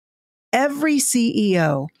every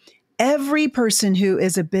CEO, every person who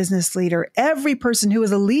is a business leader, every person who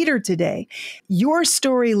is a leader today, your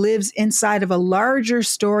story lives inside of a larger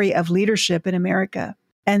story of leadership in America.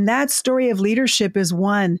 And that story of leadership is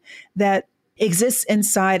one that exists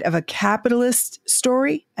inside of a capitalist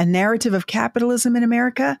story, a narrative of capitalism in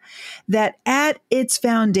America that at its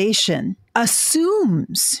foundation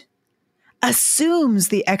assumes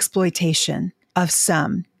the exploitation of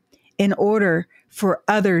some in order for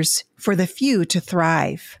others, for the few to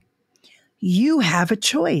thrive. You have a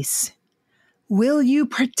choice. Will you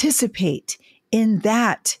participate in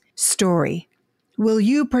that story? Will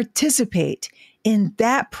you participate in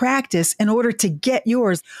that practice in order to get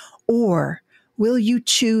yours? Or will you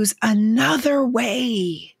choose another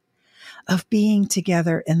way of being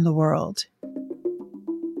together in the world?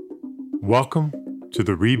 Welcome to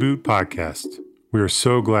the Reboot Podcast. We are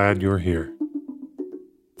so glad you're here.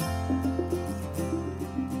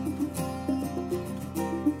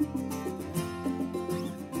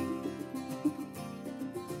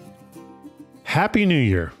 Happy New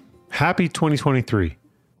Year. Happy 2023.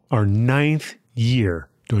 Our 9th year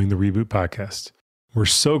doing the Reboot Podcast. We're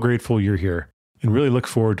so grateful you're here and really look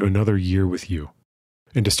forward to another year with you.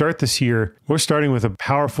 And to start this year, we're starting with a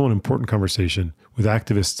powerful and important conversation with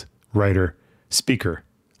activist, writer, speaker,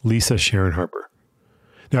 Lisa Sharon Harper.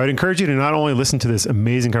 Now, I'd encourage you to not only listen to this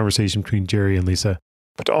amazing conversation between Jerry and Lisa,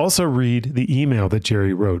 but to also read the email that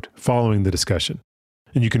Jerry wrote following the discussion.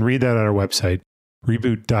 And you can read that at our website,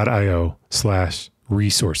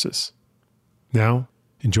 reboot.io/resources. Now,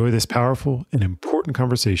 enjoy this powerful and important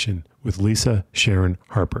conversation with Lisa Sharon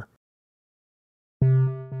Harper.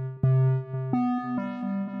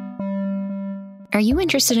 Are you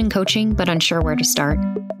interested in coaching but unsure where to start?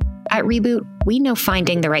 At Reboot, we know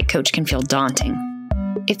finding the right coach can feel daunting.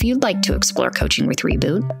 If you'd like to explore coaching with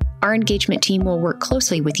Reboot, our engagement team will work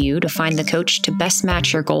closely with you to find the coach to best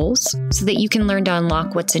match your goals so that you can learn to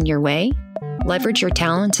unlock what's in your way, leverage your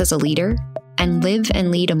talents as a leader, and live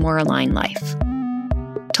and lead a more aligned life.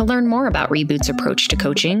 To learn more about Reboot's approach to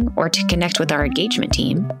coaching or to connect with our engagement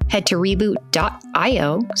team, head to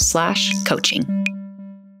reboot.io/coaching.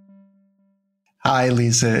 Hi,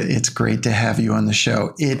 Lisa. It's great to have you on the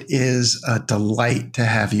show. It is a delight to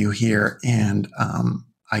have you here. And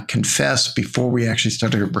I confess before we actually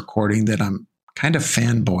started recording that I'm kind of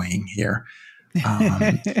fanboying here.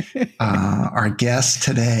 Our guest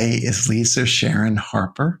today is Lisa Sharon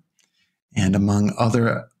Harper. And among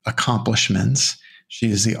other accomplishments, she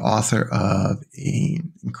is the author of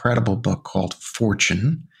an incredible book called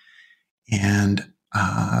Fortune. And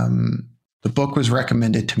the book was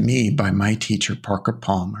recommended to me by my teacher, Parker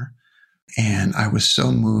Palmer. And I was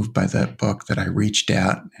so moved by that book that I reached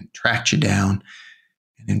out and tracked you down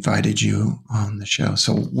and invited you on the show.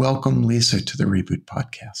 So welcome, Lisa, to the Reboot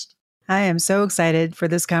Podcast. I am so excited for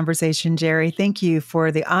this conversation, Jerry. Thank you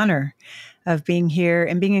for the honor of being here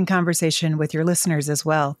and being in conversation with your listeners as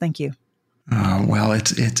well. Thank you. Well,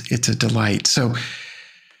 it's a delight. So,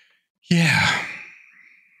 yeah.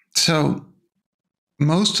 So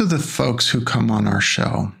most of the folks who come on our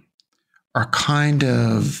show are kind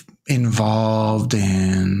of involved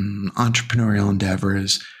in entrepreneurial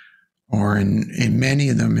endeavors, or in many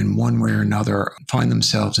of them, in one way or another, find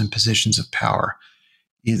themselves in positions of power,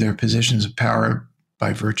 either positions of power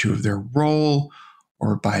by virtue of their role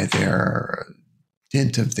or by their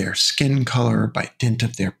dint of their skin color, by dint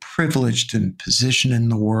of their privileged position in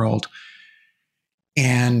the world.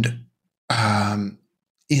 And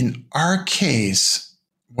in our case,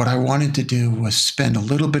 what I wanted to do was spend a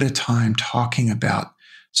little bit of time talking about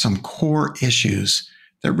some core issues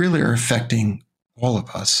that really are affecting all of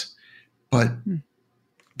us, but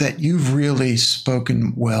that you've really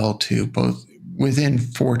spoken well to, both within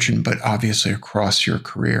Fortune, but obviously across your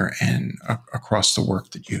career and across the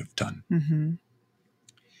work that you've done. Mm-hmm.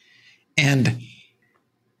 And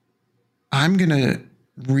I'm going to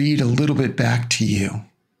read a little bit back to you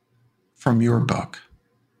from your book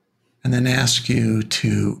and then ask you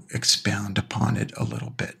to expound upon it a little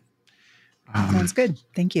bit. Sounds good.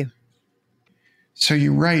 Thank you. So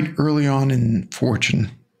you write early on in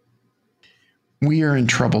Fortune, "We are in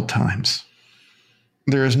troubled times.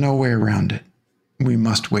 There is no way around it. We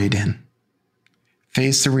must wade in,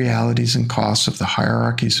 face the realities and costs of the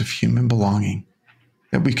hierarchies of human belonging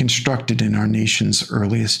that we constructed in our nation's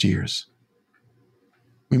earliest years.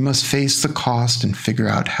 We must face the cost and figure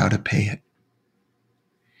out how to pay it.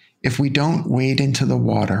 If we don't wade into the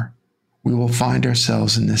water, we will find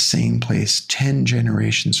ourselves in the same place 10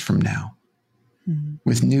 generations from now,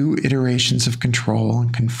 with new iterations of control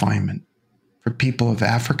and confinement for people of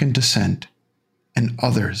African descent and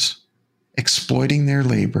others, exploiting their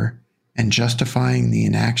labor and justifying the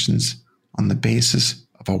inactions on the basis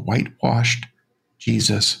of a whitewashed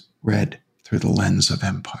Jesus read through the lens of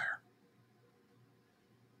empire.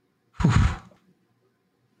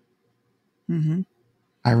 Mm-hmm.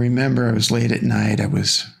 I remember I was late at night. I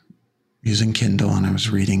was using Kindle and I was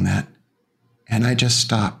reading that. And I just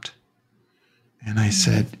stopped. And I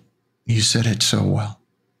said, you said it so well.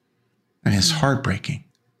 And it's heartbreaking.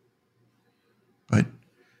 But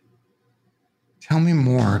tell me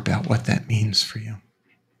more about what that means for you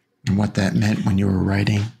and what that meant when you were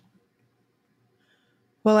writing.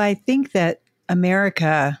 Well, I think that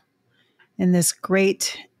America, in this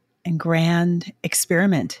great and grand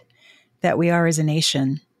experiment that we are as a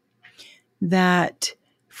nation, that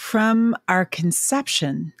from our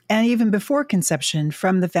conception, and even before conception,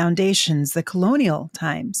 from the foundations, the colonial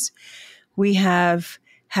times, we have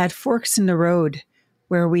had forks in the road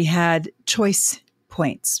where we had choice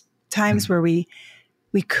points, times where we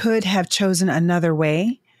could have chosen another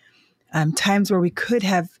way, times where we could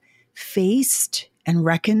have faced and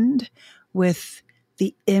reckoned with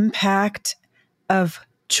the impact of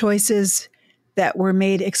choices that were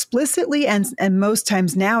made explicitly and most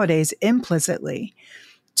times nowadays implicitly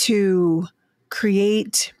to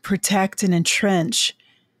create, protect, and entrench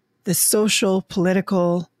the social,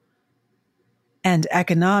 political, and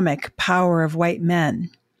economic power of white men.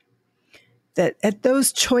 That at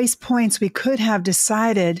those choice points, we could have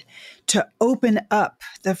decided to open up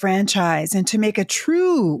the franchise and to make a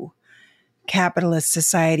true capitalist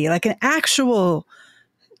society, like an actual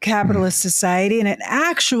capitalist society and an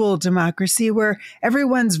actual democracy where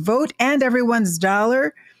everyone's vote and everyone's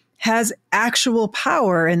dollar has actual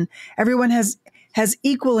power and everyone has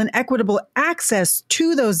equal and equitable access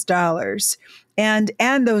to those dollars and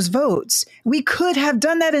those votes. We could have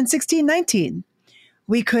done that in 1619.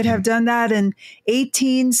 We could have done that in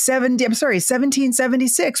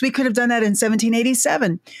 1776. We could have done that in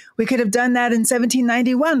 1787. We could have done that in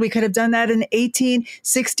 1791. We could have done that in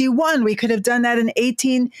 1861. We could have done that in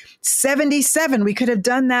 1877. We could have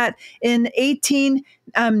done that in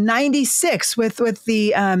 1896 with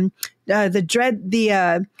the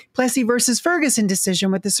Plessy versus Ferguson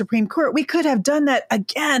decision with the Supreme Court. We could have done that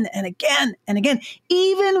again and again and again,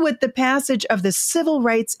 even with the passage of the Civil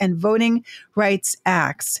Rights and Voting Rights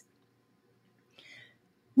Acts.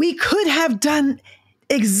 We could have done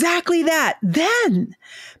exactly that then,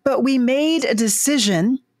 but we made a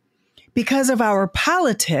decision because of our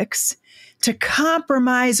politics to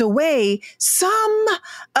compromise away some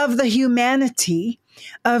of the humanity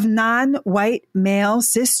of non-white, male,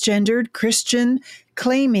 cisgendered, Christian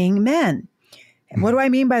claiming men. And what do I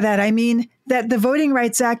mean by that? I mean that the Voting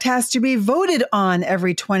Rights Act has to be voted on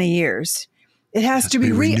every 20 years. It has to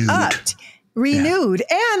be re-upped, renewed.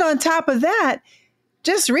 Yeah. And on top of that,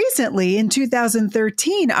 just recently in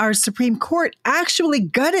 2013, our Supreme Court actually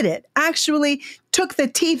gutted it, actually took the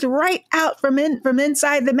teeth right out from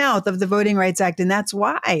inside the mouth of the Voting Rights Act. And that's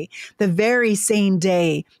why the very same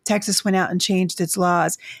day Texas went out and changed its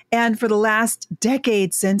laws. And for the last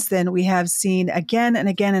decade since then, we have seen again and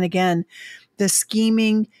again and again the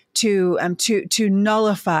scheming to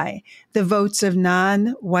nullify the votes of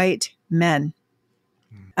non-white men.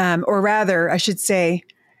 Or rather, I should say,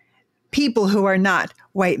 people who are not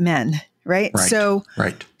white men, right? So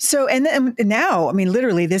and now, I mean,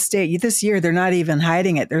 literally this year, they're not even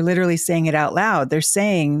hiding it. They're literally saying it out loud. They're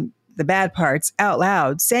saying the bad parts out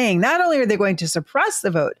loud, saying not only are they going to suppress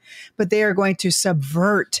the vote, but they are going to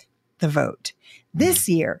subvert the vote. This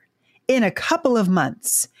year, in a couple of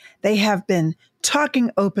months, they have been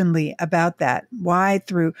talking openly about that. Why?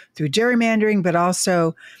 Through gerrymandering, but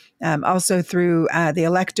also through the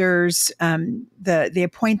electors, the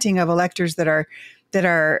appointing of electors that are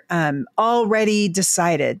already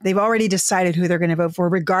decided. They've already decided who they're going to vote for,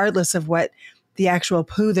 regardless of who the actual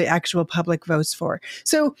public votes for.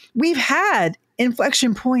 So we've had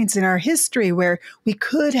inflection points in our history where we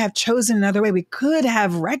could have chosen another way. We could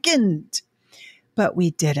have reckoned, but we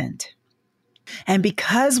didn't. And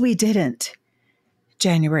because we didn't,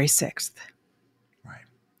 January 6th.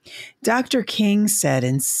 Dr. King said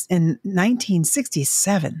in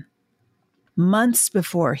 1967, months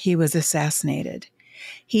before he was assassinated,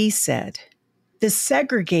 he said, the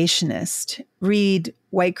segregationists read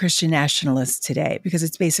white Christian nationalists today because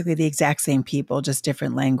it's basically the exact same people, just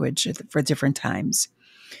different language for different times.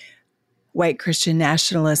 White Christian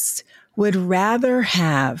nationalists would rather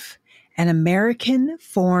have an American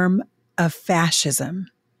form of fascism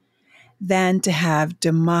than to have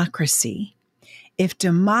democracy, if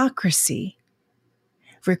democracy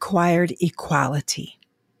required equality.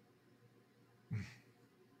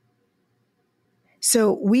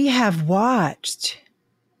 So we have watched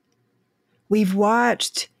We've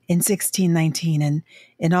watched in 1619 and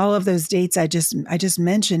in all of those dates I just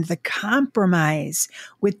mentioned, the compromise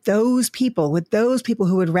with those people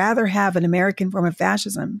who would rather have an American form of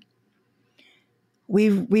fascism.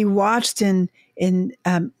 We watched in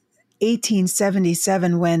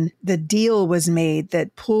 1877 when the deal was made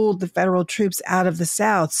that pulled the federal troops out of the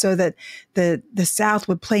South so that the South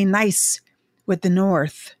would play nice with the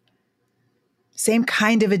North. Same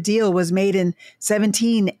kind of a deal was made in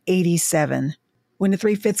 1787 when the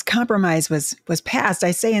Three-Fifths Compromise was passed.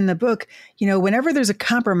 I say in the book, whenever there's a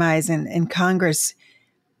compromise in Congress,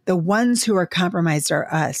 the ones who are compromised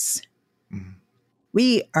are us. Mm-hmm.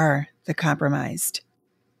 We are the compromised.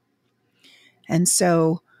 And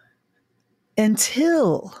so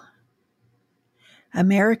until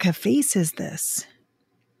America faces this,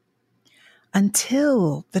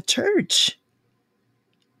 until the church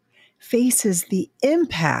faces the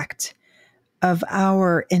impact of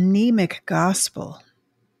our anemic gospel,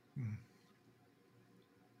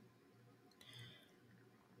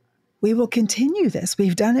 we will continue this.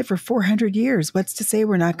 We've done it for 400 years. What's to say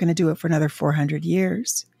we're not going to do it for another 400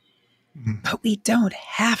 years? Mm-hmm. But we don't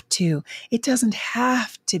have to. It doesn't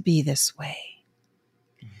have to be this way.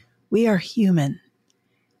 We are human.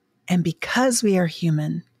 And because we are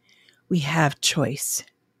human, we have choice.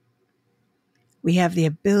 We have the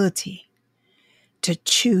ability to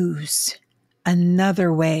choose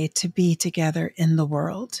another way to be together in the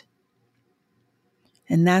world.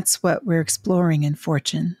 And that's what we're exploring in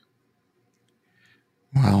Fortune.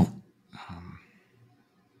 Well,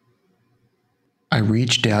 I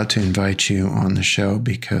reached out to invite you on the show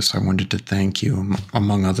because I wanted to thank you,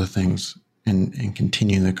 among other things, and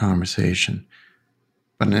continue the conversation.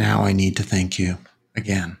 But now I need to thank you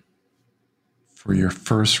again for your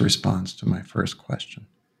first response to my first question,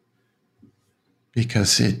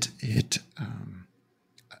 because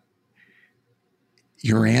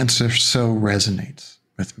your answer so resonates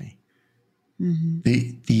with me. Mm-hmm.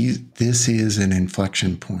 This is an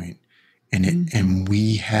inflection point, and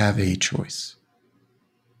we have a choice.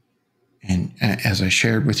 And as I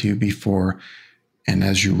shared with you before, and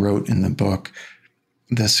as you wrote in the book,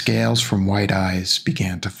 the scales from white eyes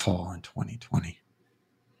began to fall in 2020.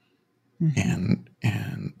 Mm-hmm.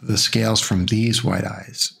 And the scales from these white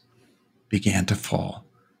eyes began to fall.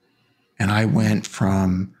 And I went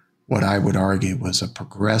from what I would argue was a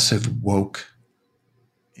progressive woke,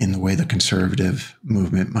 in the way the conservative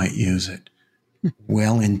movement might use it,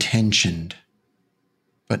 well-intentioned,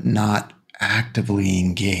 but not actively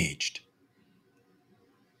engaged,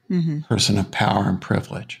 person of power and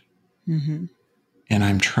privilege. Mm-hmm. And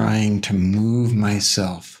I'm trying to move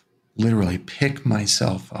myself, literally pick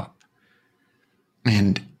myself up.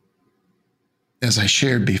 And as I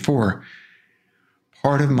shared before,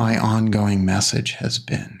 part of my ongoing message has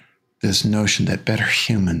been this notion that better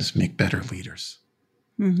humans make better leaders.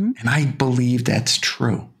 Mm-hmm. And I believe that's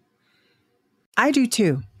true. I do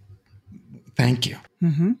too. Thank you.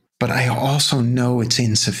 Mm-hmm. But I also know it's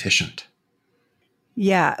insufficient.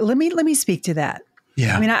 Yeah. Let me speak to that.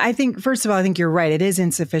 Yeah. I mean, I think, first of all, I think you're right. It is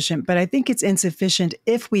insufficient, but I think it's insufficient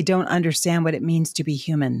if we don't understand what it means to be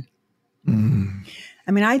human. Mm.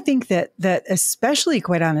 I mean, I think that especially,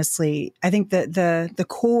 quite honestly, I think that the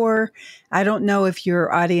core, I don't know if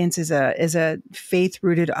your audience is a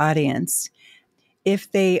faith-rooted audience. If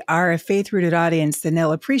they are a faith-rooted audience, then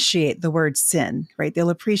they'll appreciate the word sin, right?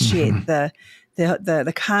 They'll appreciate the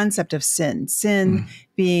concept of sin. Sin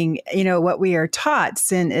being, what we are taught.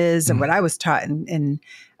 Sin is what I was taught in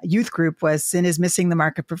youth group was sin is missing the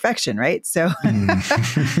mark of perfection, right? So,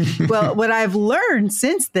 well, what I've learned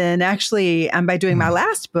since then, actually, by doing my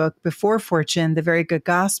last book, Before Fortune, The Very Good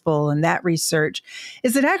Gospel, and that research,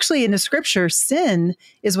 is that actually in the scripture, sin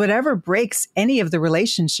is whatever breaks any of the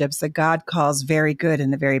relationships that God calls very good in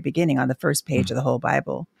the very beginning on the first page of the whole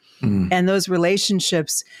Bible. And those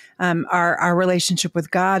relationships are our relationship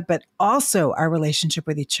with God, but also our relationship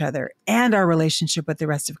with each other and our relationship with the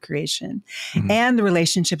rest of creation and the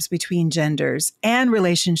relationships between genders and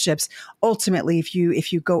relationships. Ultimately,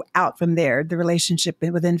 if you go out from there, the relationship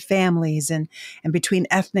within families and between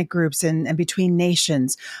ethnic groups and between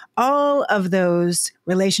nations, all of those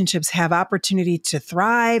relationships have opportunity to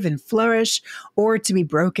thrive and flourish or to be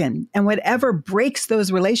broken. And whatever breaks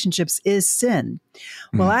those relationships is sin.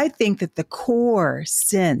 Well, I think that the core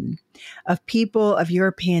sin of people of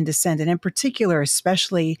European descent, and in particular,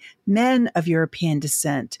 especially men of European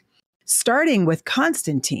descent, starting with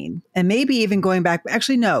Constantine, and maybe even going back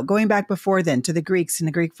before then to the Greeks and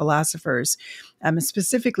the Greek philosophers,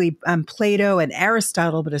 specifically Plato and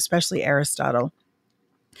Aristotle, but especially Aristotle,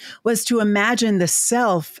 was to imagine the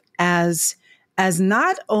self as as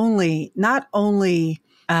not only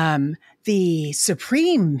the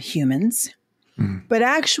supreme humans, but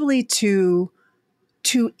actually to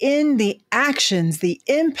end the actions, the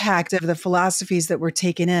impact of the philosophies that were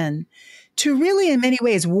taken in, to really, in many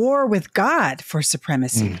ways, war with God for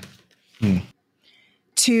supremacy,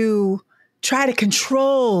 to try to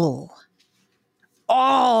control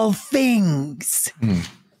all things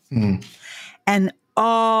and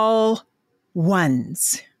all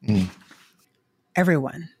ones,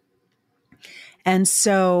 everyone. And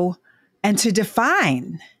so, and to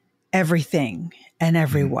define everything and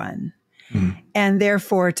everyone, and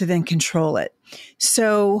therefore to then control it.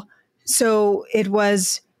 So it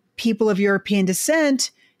was people of European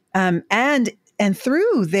descent, and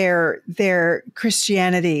through their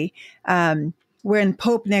Christianity, when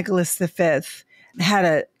Pope Nicholas V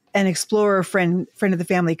had an explorer friend of the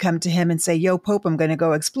family come to him and say, "Yo, Pope, I'm going to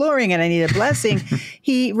go exploring and I need a blessing."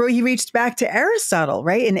 He reached back to Aristotle,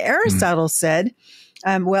 right? And Aristotle said,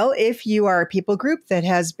 well, if you are a people group that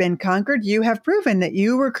has been conquered, you have proven that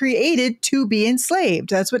you were created to be enslaved.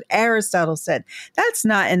 That's what Aristotle said. That's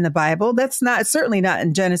not in the Bible. That's certainly not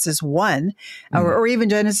in Genesis 1 or even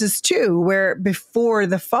Genesis 2, where before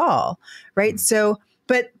the fall, right? So,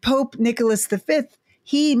 but Pope Nicholas V,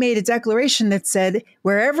 he made a declaration that said,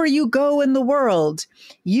 wherever you go in the world,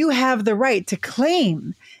 you have the right to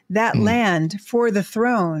claim that land for the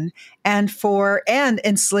throne and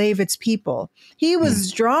enslave its people. He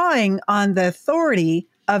was drawing on the authority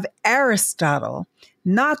of Aristotle,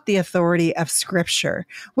 not the authority of Scripture,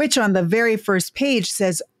 which on the very first page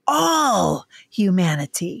says all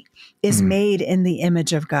humanity is made in the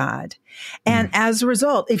image of God. And as a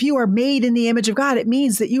result, if you are made in the image of God, it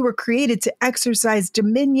means that you were created to exercise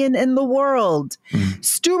dominion in the world,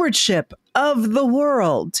 stewardship of the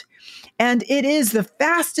world. And it is the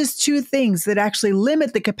fastest two things that actually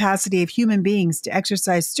limit the capacity of human beings to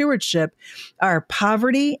exercise stewardship are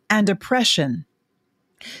poverty and oppression.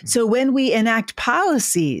 So when we enact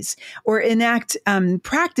policies or enact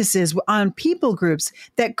practices on people groups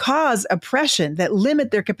that cause oppression, that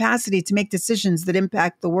limit their capacity to make decisions that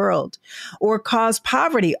impact the world, or cause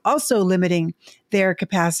poverty, also limiting their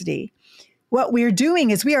capacity, what we're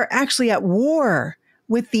doing is we are actually at war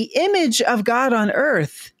with the image of God on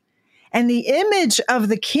earth. And the image of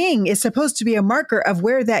the king is supposed to be a marker of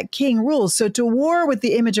where that king rules. So to war with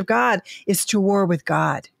the image of God is to war with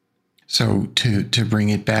God. So to bring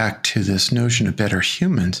it back to this notion of better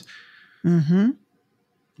humans,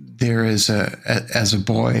 there is as a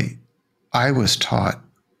boy, I was taught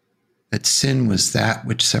that sin was that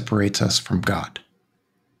which separates us from God.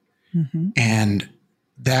 And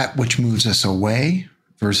that which moves us away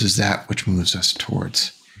versus that which moves us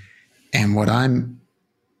towards. And what I'm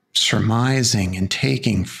surmising and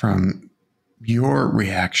taking from your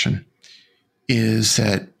reaction is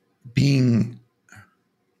that being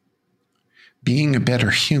a better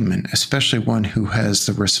human, especially one who has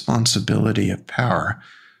the responsibility of power,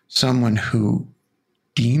 someone who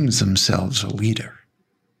deems themselves a leader,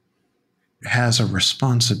 has a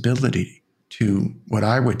responsibility to what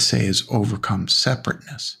I would say is overcome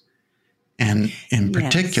separateness. And in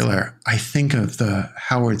particular, I think of the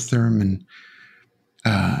Howard Thurman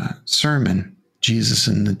sermon, Jesus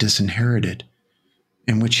and the Disinherited,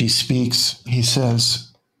 in which he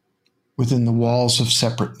says, within the walls of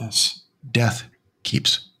separateness, death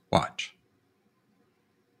keeps watch.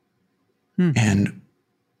 And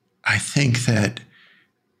I think that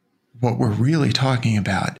what we're really talking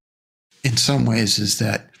about in some ways is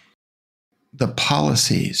that the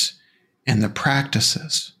policies and the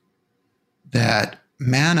practices that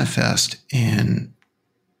manifest in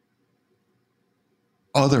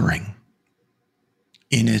othering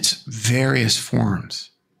in its various forms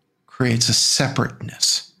creates a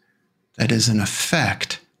separateness that is in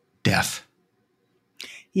effect death.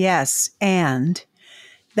 Yes, and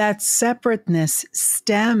that separateness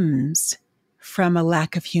stems from a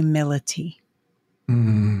lack of humility.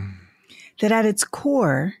 That at its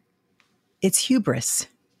core, it's hubris.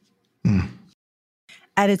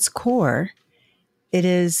 At its core, it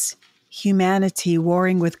is humanity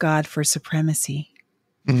warring with God for supremacy.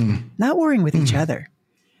 Not warring with each other,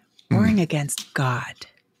 warring against God.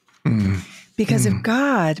 Because if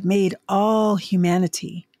God made all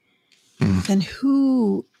humanity, then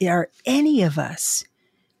who are any of us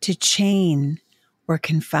to chain or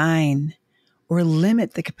confine or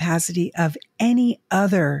limit the capacity of any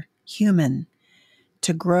other human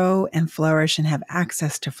to grow and flourish and have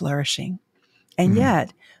access to flourishing? And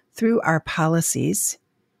yet, through our policies,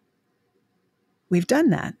 we've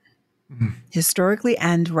done that historically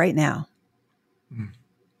and right now.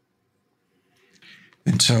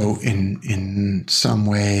 And so in some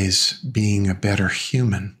ways, being a better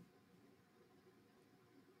human,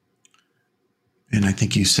 and I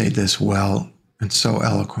think you say this well and so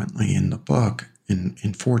eloquently in the book,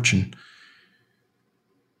 in Fortune,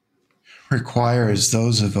 requires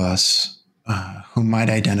those of us who might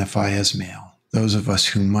identify as male, those of us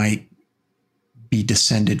who might be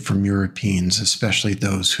descended from Europeans, especially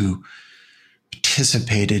those who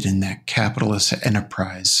participated in that capitalist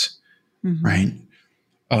enterprise, right,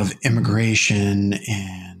 of immigration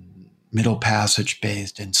and Middle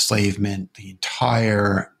Passage-based enslavement, the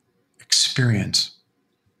entire experience.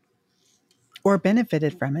 Or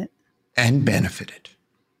benefited from it. And benefited.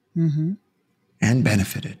 Mm-hmm. And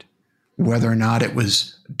benefited. Whether or not it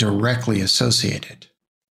was directly associated,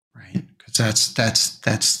 right? Because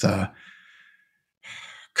that's the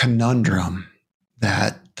conundrum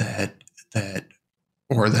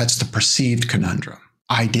or that's the perceived conundrum.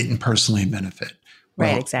 I didn't personally benefit.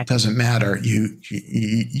 Well, Right, exactly. It doesn't matter.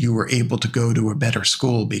 You were able to go to a better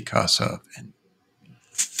school because of, and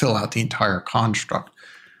fill out the entire construct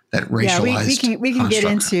that racialized. Yeah, we can get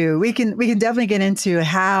into we can definitely get into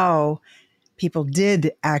how people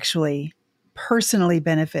did actually personally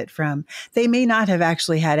benefit from. They may not have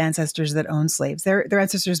actually had ancestors that owned slaves. Their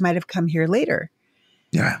ancestors might have come here later.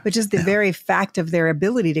 Yeah. But just the very fact of their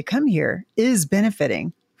ability to come here is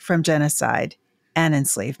benefiting from genocide and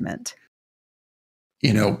enslavement.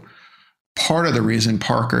 You know, part of the reason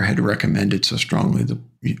Parker had recommended so strongly the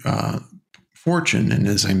Fortune, and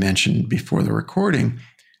as I mentioned before the recording,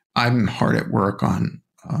 I'm hard at work on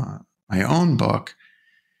my own book.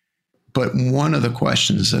 But one of the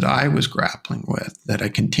questions that I was grappling with, that I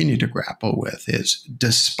continue to grapple with, is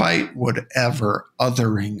despite whatever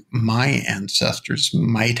othering my ancestors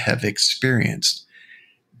might have experienced,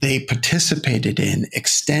 they participated in,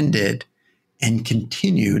 extended, and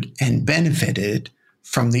continued and benefited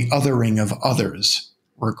from the othering of others,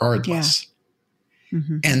 regardless. Yeah.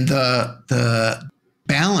 Mm-hmm. And the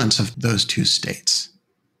balance of those two states,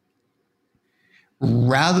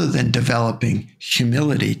 rather than developing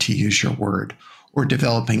humility, to use your word, or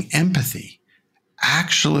developing empathy,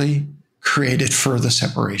 actually created further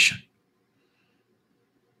separation.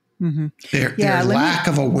 Mm-hmm. Their lack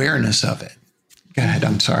of awareness of it. Go ahead.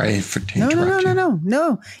 I'm sorry for interrupting.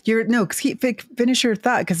 No. Finish your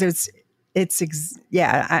thought, because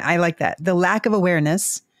I like that. The lack of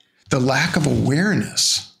awareness. The lack of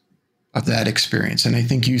awareness of that experience. And I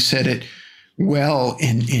think you said it well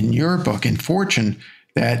in your book, in Fortune,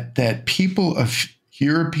 that people of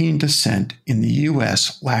European descent in the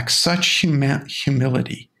U.S. lack such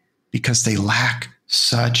humility because they lack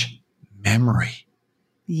such memory.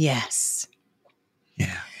 Yes.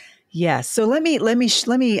 Yeah. Yes. So let me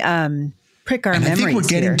prick our memories. I think we're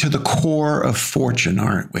getting here to the core of Fortune,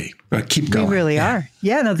 aren't we? But keep going. We really are.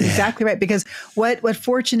 Yeah, no, that's exactly right. Because what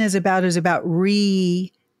Fortune is about remembering.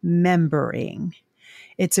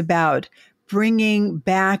 It's about bringing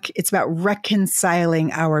back, it's about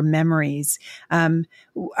reconciling our memories.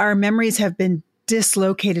 Our memories have been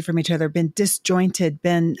dislocated from each other, been disjointed,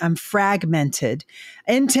 been fragmented,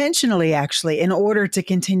 intentionally, actually, in order to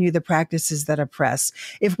continue the practices that oppress.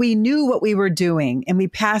 If we knew what we were doing and we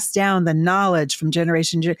passed down the knowledge from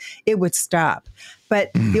generation, it would stop.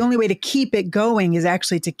 But the only way to keep it going is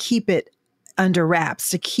actually to keep it under wraps,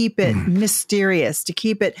 to keep it mysterious, to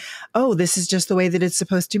keep it, oh, this is just the way that it's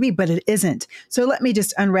supposed to be, but it isn't. So let me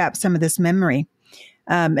just unwrap some of this memory.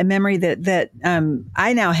 A memory that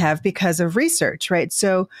I now have because of research, right?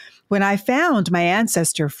 So when I found my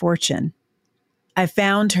ancestor Fortune, I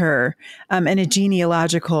found her in a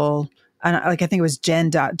genealogical, I think it was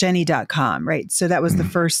Jenny.com, right? So that was the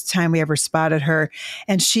first time we ever spotted her.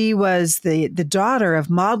 And she was the daughter of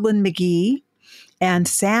Maudlin McGee and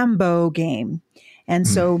Sambo Game. And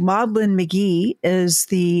so Maudlin McGee is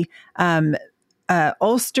the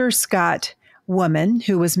Ulster Scot woman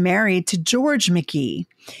who was married to George McGee.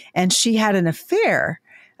 And she had an affair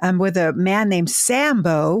with a man named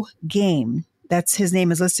Sambo Game. That's his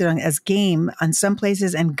name is listed as Game on some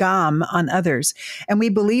places and Gam on others. And we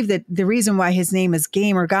believe that the reason why his name is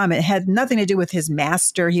Game or Gam, it had nothing to do with his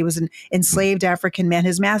master. He was an enslaved African man.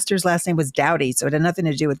 His master's last name was Doughty, so it had nothing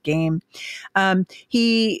to do with Game.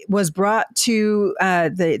 He was brought to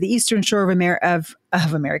the eastern shore of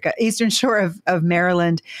America, eastern shore of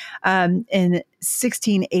Maryland in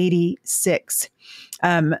 1686.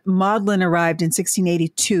 Maudlin arrived in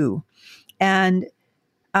 1682. And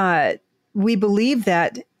we believe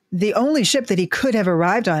that the only ship that he could have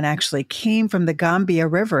arrived on actually came from the Gambia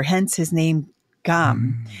River, hence his name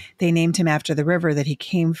Gam. They named him after the river that he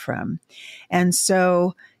came from. And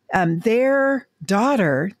so their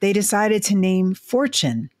daughter, they decided to name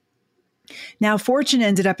Fortune. Now, Fortune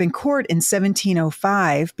ended up in court in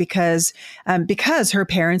 1705 because her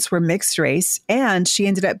parents were mixed race, and she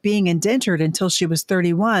ended up being indentured until she was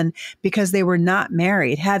 31 because they were not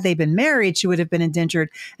married. Had they been married, she would have been indentured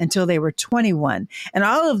until they were 21. And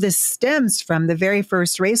all of this stems from the very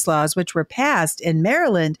first race laws, which were passed in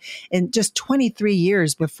Maryland in just 23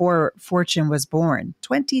 years before Fortune was born.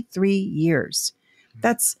 23 years.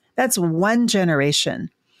 That's one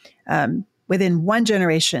generation. Within one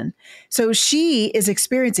generation. So she is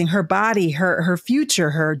experiencing her body, her future,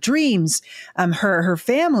 her dreams, her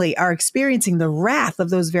family are experiencing the wrath of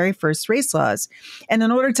those very first race laws. And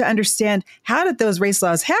in order to understand how did those race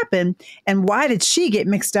laws happen and why did she get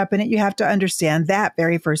mixed up in it, you have to understand that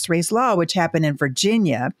very first race law, which happened in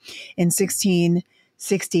Virginia in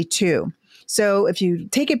 1662. So if you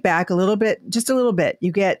take it back a little bit, just a little bit,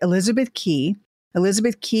 you get Elizabeth Key.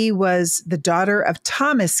 Elizabeth Key was the daughter of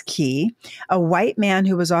Thomas Key, a white man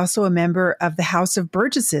who was also a member of the House of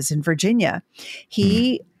Burgesses in Virginia.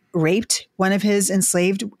 He raped one of his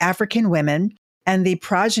enslaved African women, and the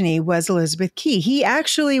progeny was Elizabeth Key. He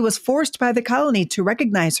actually was forced by the colony to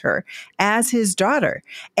recognize her as his daughter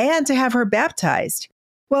and to have her baptized.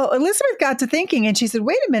 Well, Elizabeth got to thinking, and she said,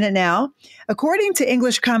 wait a minute now. According to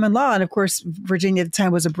English common law, and of course, Virginia at the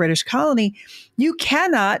time was a British colony, you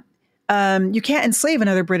can't enslave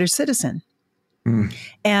another British citizen.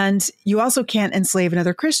 And you also can't enslave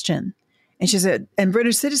another Christian. And she said, and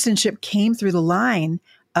British citizenship came through the line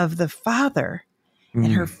of the father.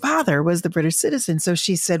 And her father was the British citizen. So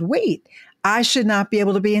she said, wait, I should not be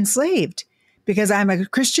able to be enslaved because I'm a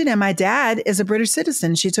Christian and my dad is a British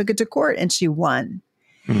citizen. She took it to court and she won.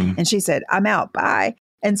 And she said, I'm out, bye.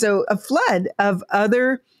 And so a flood of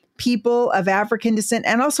other people of African descent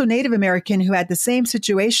and also Native American who had the same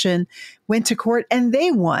situation went to court and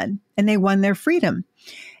they won their freedom.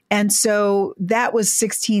 And so that was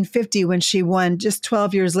 1650 when she won. Just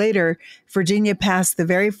 12 years later, Virginia passed the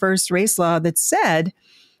very first race law that said,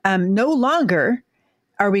 no longer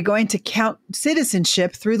are we going to count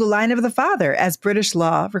citizenship through the line of the father as British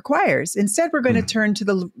law requires. Instead, we're going to turn to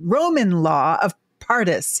the Roman law of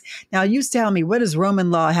partis. Now, you tell me, what does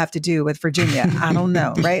Roman law have to do with Virginia? I don't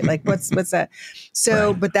know, right? Like, what's that?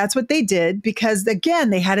 So, but that's what they did because,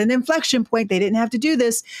 again, they had an inflection point. They didn't have to do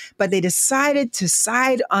this, but they decided to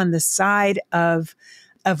side on the side of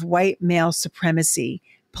white male supremacy,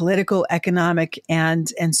 political, economic,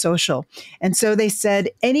 and social. And so they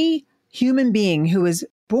said any human being who is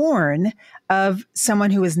born of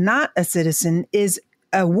someone who is not a citizen is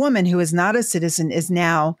a woman who is not a citizen is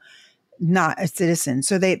now not a citizen.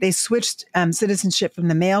 So they switched citizenship from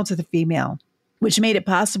the male to the female, which made it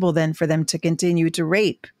possible then for them to continue to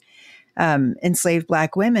rape enslaved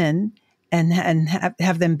Black women and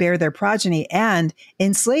have them bear their progeny and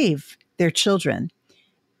enslave their children.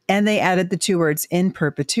 And they added the two words in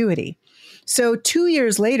perpetuity. So 2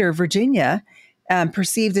 years later, Virginia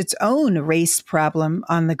perceived its own race problem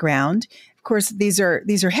on the ground. Of course, these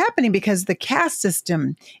are happening because the caste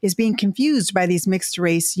system is being confused by these mixed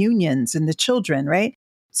race unions and the children, right?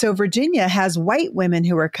 So Virginia has white women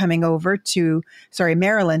who are coming over to,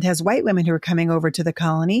 Maryland has white women who are coming over to the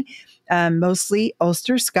colony, mostly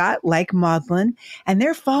Ulster Scot, like Maudlin, and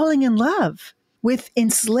they're falling in love with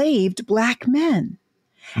enslaved Black men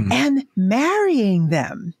and marrying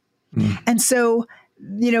them. And so,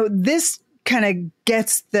 this kind of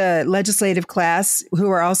gets the legislative class, who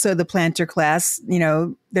are also the planter class,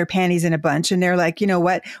 their panties in a bunch. And they're like, you know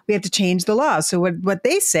what, we have to change the law. So what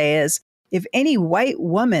they say is, if any white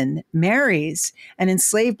woman marries an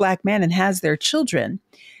enslaved Black man and has their children,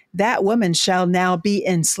 that woman shall now be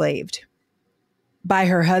enslaved by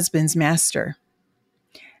her husband's master.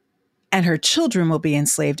 And her children will be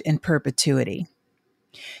enslaved in perpetuity.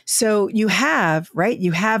 So you have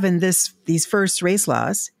in these first race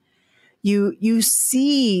laws, you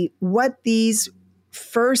see what these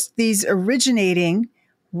originating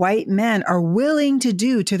white men are willing to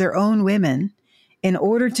do to their own women in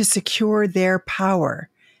order to secure their power,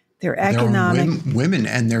 their economic women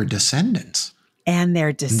and their descendants. And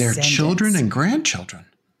their children and grandchildren.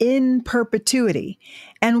 In perpetuity.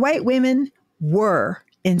 And white women were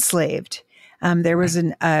enslaved. There was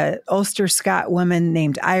an Ulster Scot woman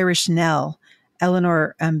named Irish Nell,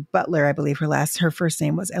 Eleanor Butler, I believe her first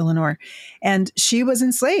name was Eleanor. And she was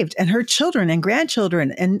enslaved, and her children and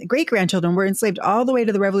grandchildren and great-grandchildren were enslaved all the way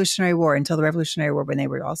to the Revolutionary War, until the Revolutionary War, when they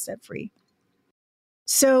were all set free.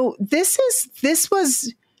 So this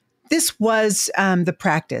was the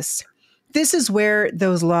practice. This is where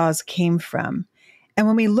those laws came from. And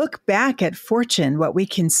when we look back at Fortune, what we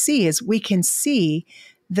can see is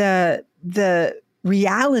the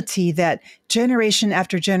reality that generation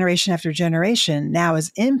after generation after generation now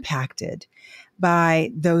is impacted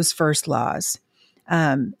by those first laws.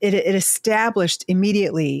 It established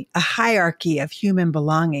immediately a hierarchy of human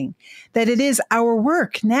belonging, that it is our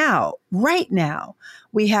work now, right now.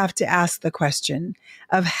 We have to ask the question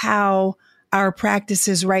of how our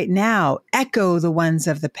practices right now echo the ones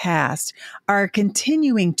of the past, are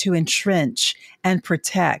continuing to entrench and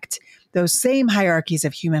protect those same hierarchies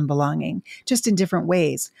of human belonging, just in different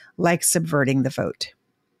ways, like subverting the vote.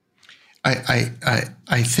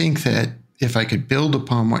 I think that if I could build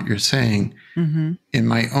upon what you're saying, in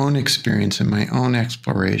my own experience, in my own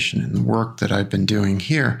exploration, and the work that I've been doing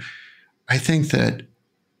here, I think that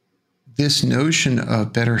this notion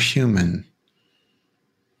of better human,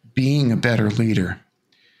 being a better leader,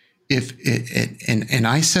 and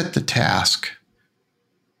I set the task,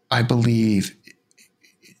 I believe,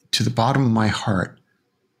 to the bottom of my heart,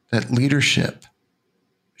 that leadership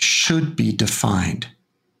should be defined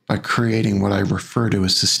by creating what I refer to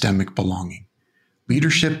as systemic belonging.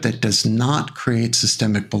 Leadership that does not create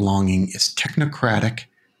systemic belonging is technocratic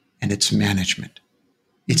and it's management.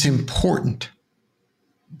 It's important,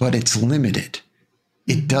 but it's limited.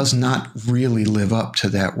 It does not really live up to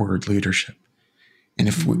that word leadership. And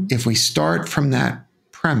if we start from that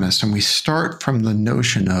premise and we start from the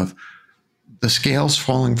notion of the scales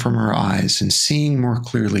falling from our eyes and seeing more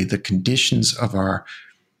clearly the conditions of our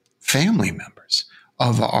family members,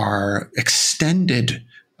 of our extended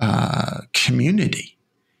community,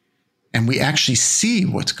 and we actually see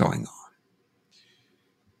what's going on,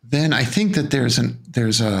 then I think that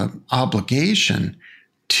there's an obligation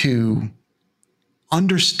to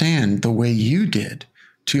understand the way you did,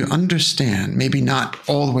 to understand, maybe not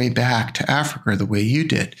all the way back to Africa the way you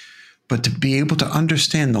did, but to be able to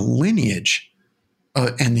understand the lineage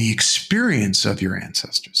and the experience of your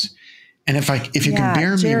ancestors. And if you can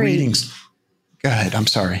bear me readings, go ahead. I'm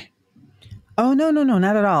sorry. Oh, no,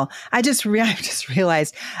 not at all. I just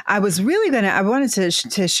realized I wanted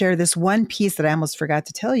to share this one piece that I almost forgot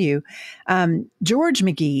to tell you. George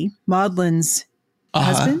McGee, Maudlin's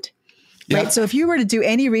husband, right? Yep. So if you were to do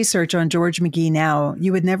any research on George McGee now,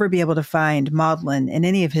 you would never be able to find Maudlin in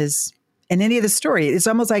any of the story. It's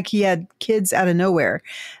almost like he had kids out of nowhere.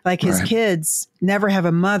 Like his kids never have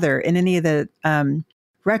a mother in any of the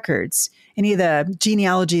records, any of the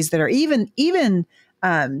genealogies that are even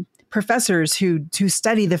professors who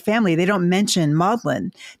study the family, they don't mention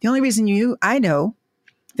Maudlin. The only reason I know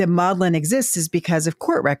that Maudlin exists is because of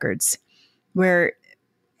court records, where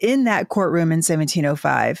in that courtroom in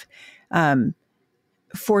 1705,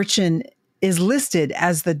 Fortune is listed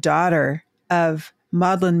as the daughter of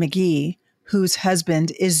Maudlin McGee, whose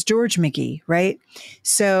husband is George McGee, right?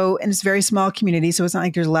 So, and it's a very small community, so it's not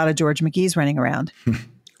like there's a lot of George McGees running around.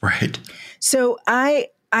 Right. So I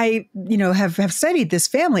have studied this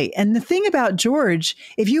family. And the thing about George,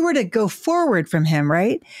 if you were to go forward from him,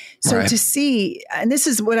 right? So to see, and this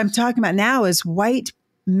is what I'm talking about now, is white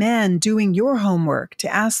men doing your homework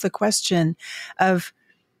to ask the question of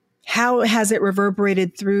how has it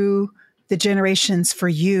reverberated through the generations for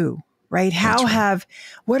you, right?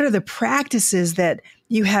 What are the practices that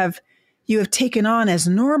you have taken on as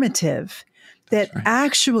normative that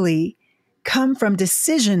actually come from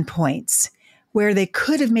decision points where they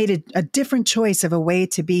could have made a different choice of a way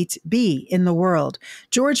to be in the world.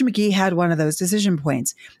 George McGee had one of those decision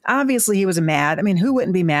points. Obviously, he was mad. I mean, who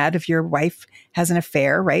wouldn't be mad if your wife has an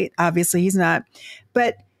affair, right? Obviously, he's not.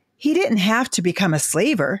 But he didn't have to become a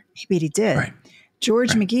slaver. But he did. Right.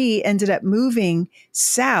 George McGee ended up moving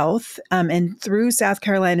south and through South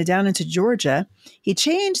Carolina down into Georgia. He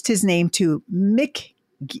changed his name to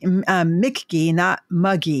McGee, not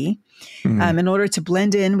Muggy, in order to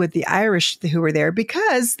blend in with the Irish who were there,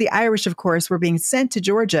 because the Irish, of course, were being sent to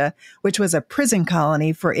Georgia, which was a prison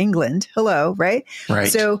colony for England. Hello, right?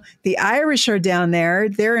 Right. So the Irish are down there.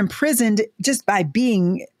 They're imprisoned just by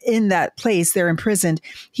being in that place. They're imprisoned.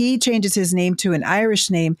 He changes his name to an Irish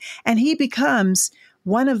name, and he becomes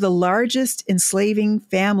one of the largest enslaving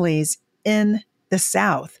families in the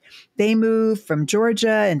South. They move from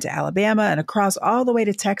Georgia into Alabama and across all the way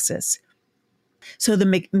to Texas. So the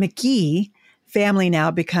McGee family now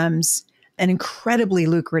becomes an incredibly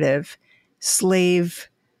lucrative slave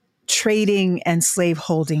trading and slave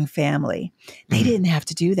holding family. They didn't have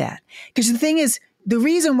to do that. Because the thing is, the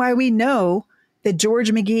reason why we know that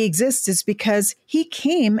George McGee exists is because he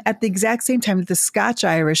came at the exact same time that the Scotch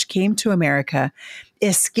Irish came to America,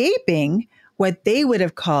 escaping what they would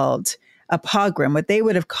have called a pogrom, what they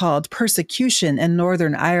would have called persecution in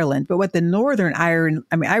Northern Ireland. But what the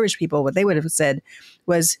Irish people, what they would have said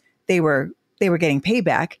was they were they were getting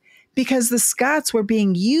payback because the Scots were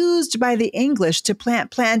being used by the English to plant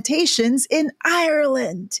plantations in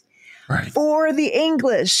Ireland for the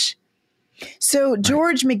English. So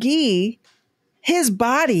George McGee, his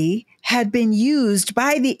body had been used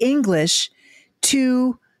by the English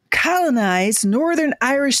to colonize Northern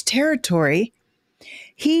Irish territory.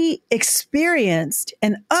 He experienced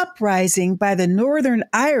an uprising by the Northern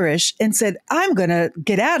Irish and said, I'm going to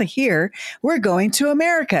get out of here. We're going to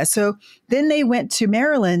America. So then they went to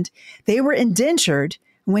Maryland. They were indentured.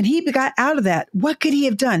 When he got out of that, what could he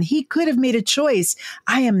have done? He could have made a choice.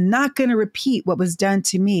 I am not going to repeat what was done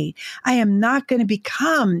to me. I am not going to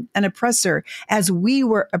become an oppressor as we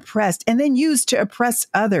were oppressed and then used to oppress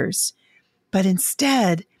others. But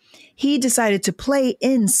instead, he decided to play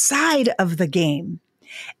inside of the game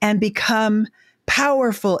and become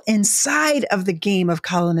powerful inside of the game of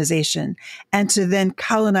colonization and to then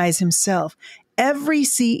colonize himself. Every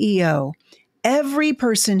CEO, every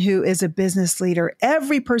person who is a business leader,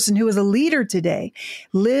 every person who is a leader today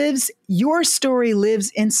your story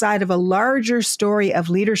lives inside of a larger story of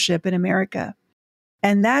leadership in America.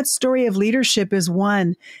 And that story of leadership is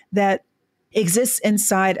one that exists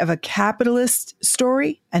inside of a capitalist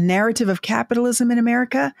story, a narrative of capitalism in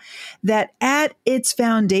America that at its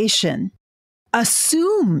foundation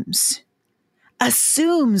assumes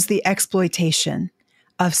the exploitation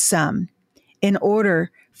of some in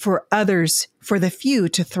order for others, for the few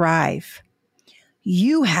to thrive.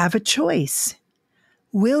 You have a choice.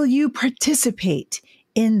 Will you participate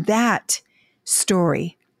in that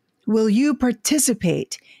story? Will you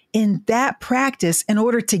participate in that practice in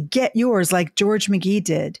order to get yours like George McGee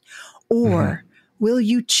did? Or will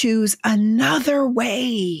you choose another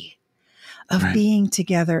way of being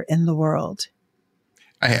together in the world?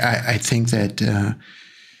 I think that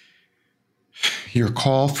your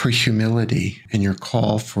call for humility and your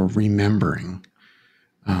call for remembering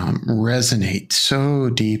resonate so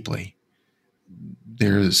deeply.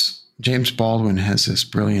 James Baldwin has this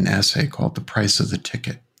brilliant essay called The Price of the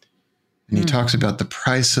Ticket. And he talks about the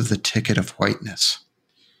price of the ticket of whiteness.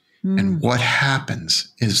 And what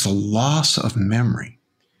happens is the loss of memory.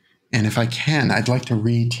 And if I can, I'd like to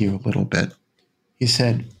read to you a little bit. He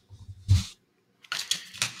said,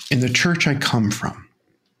 in the church I come from,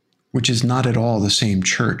 which is not at all the same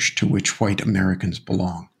church to which white Americans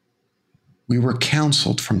belong, we were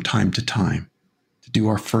counseled from time to time to do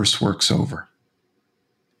our first works over.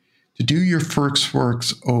 To do your first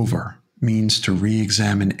works over means to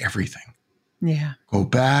re-examine everything. Yeah. Go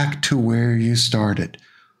back to where you started,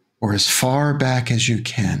 or as far back as you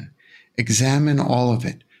can. Examine all of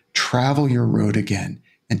it. Travel your road again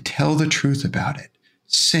and tell the truth about it.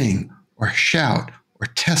 Sing or shout or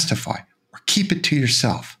testify or keep it to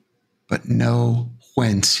yourself, but know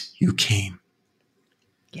whence you came.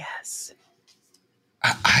 Yes.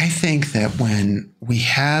 I think that when we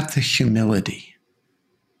have the humility,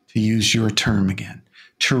 to use your term again,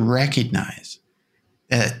 to recognize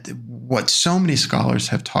what so many scholars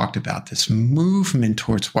have talked about, this movement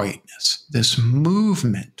towards whiteness, this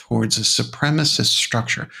movement towards a supremacist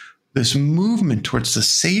structure, this movement towards the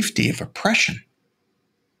safety of oppression,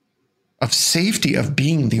 of safety of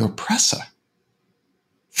being the oppressor,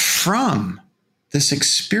 from this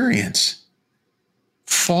experience,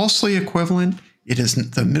 falsely equivalent. It is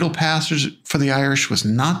the Middle Passage for the Irish was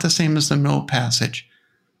not the same as the Middle Passage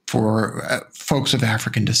for folks of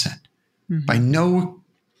African descent. By no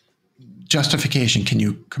justification can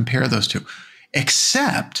you compare those two,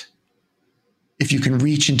 except if you can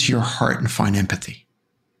reach into your heart and find empathy.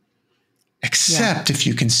 Except if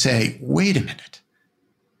you can say, wait a minute,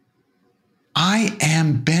 I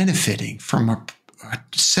am benefiting from a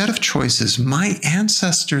set of choices my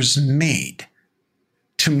ancestors made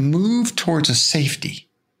to move towards a safety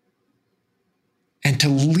and to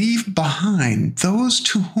leave behind those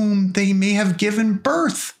to whom they may have given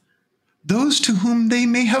birth, those to whom they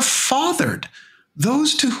may have fathered,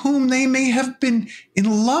 those to whom they may have been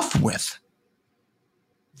in love with,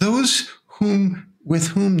 those with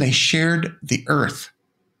whom they shared the earth.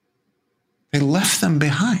 They left them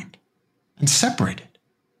behind and separated.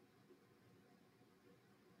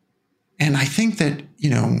 And I think that,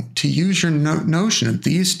 to use your notion of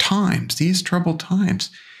these times, these troubled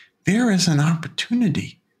times, there is an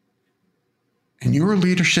opportunity. And your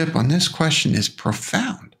leadership on this question is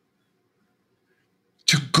profound.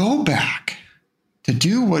 To go back, to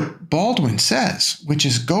do what Baldwin says, which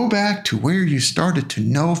is go back to where you started to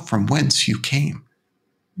know from whence you came,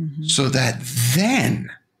 so that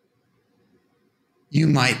then you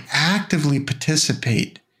might actively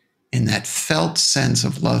participate in that felt sense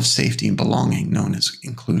of love, safety, and belonging known as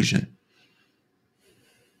inclusion.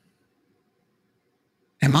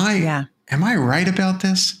 Am I right about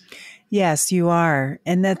this? Yes, you are.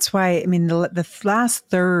 And that's why, I mean, the last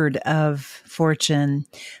third of Fortune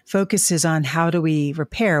focuses on how do we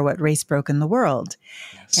repair what race broke in the world.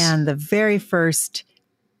 Yes. And the very first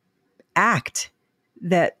act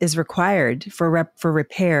that is required for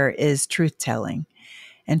repair is truth telling.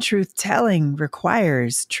 And truth telling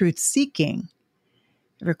requires truth seeking.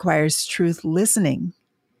 It requires truth listening.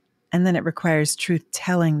 And then it requires truth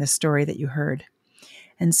telling the story that you heard.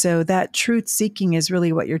 And so that truth seeking is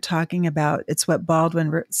really what you're talking about. It's what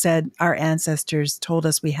Baldwin said our ancestors told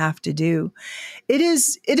us we have to do. It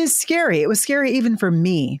is scary. It was scary even for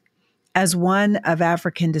me as one of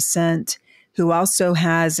African descent who also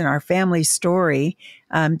has in our family story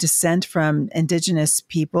descent from indigenous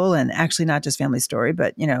people, and actually not just family story,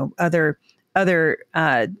 but other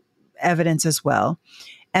evidence as well.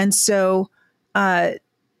 And so,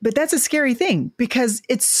 but that's a scary thing because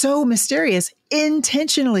it's so mysterious,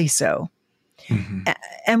 intentionally so. Mm-hmm.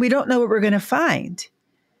 And we don't know what we're going to find.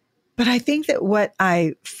 But I think that what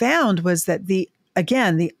I found was that the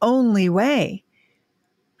only way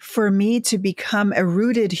for me to become a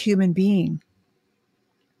rooted human being,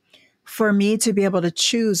 for me to be able to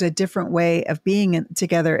choose a different way of being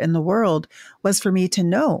together in the world, was for me to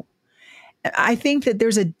know. I think that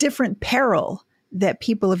there's a different peril that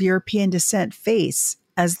people of European descent face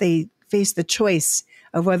as they face the choice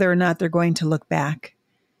of whether or not they're going to look back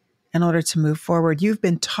in order to move forward. You've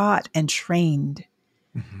been taught and trained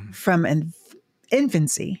from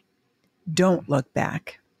infancy. Don't look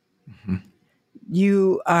back. Mm-hmm.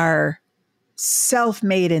 You are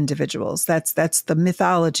self-made individuals. That's the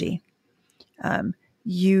mythology.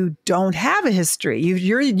 You don't have a history.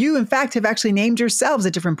 You in fact have actually named yourselves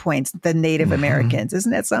at different points the Native Americans.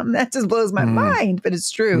 Isn't that something that just blows my mind? But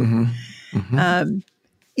it's true.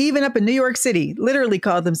 Even up in New York City, literally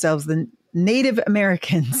called themselves the Native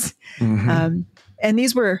Americans. And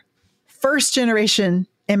these were first generation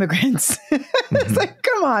immigrants. It's like,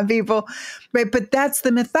 come on, people. Right. But that's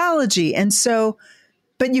the mythology. And so,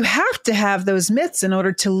 but you have to have those myths in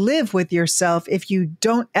order to live with yourself if you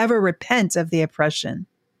don't ever repent of the oppression.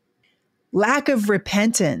 Lack of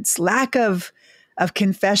repentance, lack of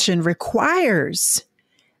confession requires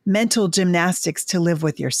mental gymnastics to live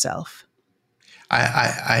with yourself.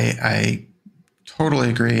 I totally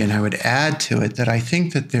agree. And I would add to it that I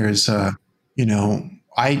think that there's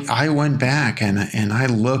I went back and I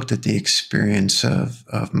looked at the experience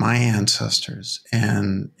of my ancestors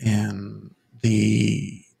and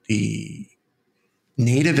the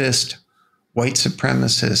nativist white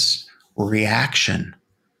supremacist reaction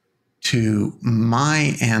to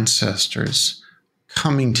my ancestors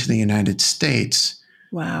coming to the United States.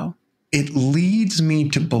 Wow. It leads me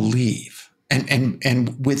to believe,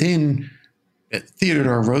 and within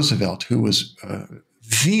Theodore Roosevelt, who was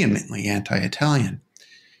vehemently anti-Italian,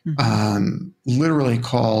 literally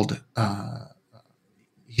called,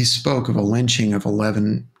 he spoke of a lynching of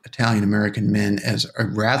 11 Italian-American men as a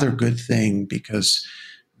rather good thing because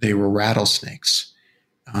they were rattlesnakes.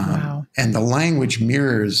 Wow. And the language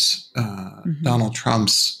mirrors Donald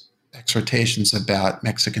Trump's exhortations about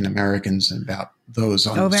Mexican-Americans and about those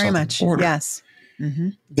on the southern border. Yes. Mm-hmm.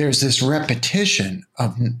 There's this repetition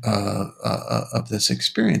of this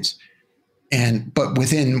experience. But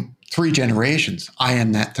within 3 generations, I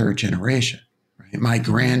am that 3rd generation. Right? My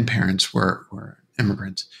grandparents were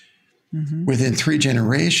immigrants. Mm-hmm. Within 3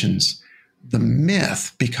 generations, the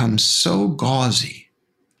myth becomes so gauzy,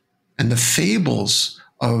 and the fables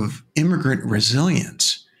of immigrant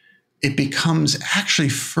resilience, it becomes actually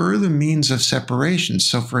further means of separation.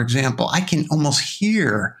 So, for example, I can almost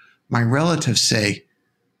hear my relatives say,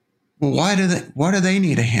 "Well, why do they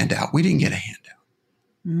need a handout? We didn't get a handout."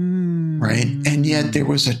 Right. And yet there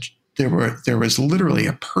was literally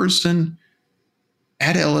a person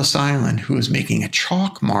at Ellis Island who was making a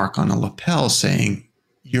chalk mark on a lapel saying,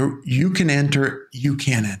 you can enter, you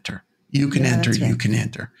can't enter. You can enter, right. You can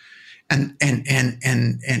enter. And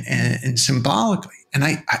symbolically,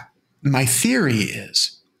 and my theory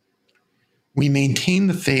is we maintain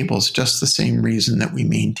the fables just the same reason that we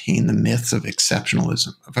maintain the myths of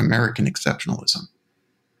exceptionalism, of American exceptionalism.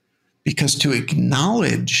 Because to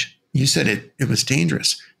acknowledge, you said it was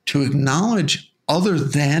dangerous, to acknowledge other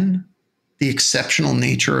than the exceptional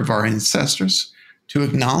nature of our ancestors, to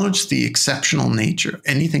acknowledge the exceptional nature,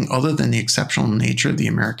 anything other than the exceptional nature of the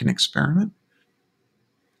American experiment,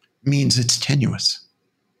 means it's tenuous.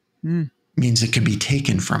 Means it can be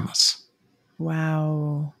taken from us.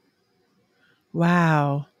 Wow.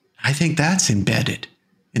 Wow. I think that's embedded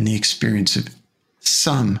in the experience of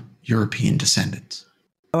some European descendants.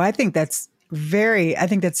 Oh, I think that's I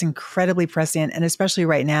think that's incredibly prescient, and especially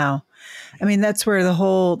right now. I mean, that's where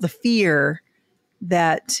the fear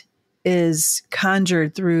that is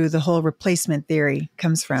conjured through the whole replacement theory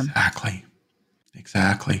comes from.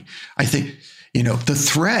 Exactly. I think, the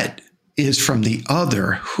threat is from the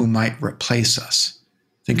other who might replace us.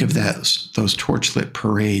 Think of those torchlit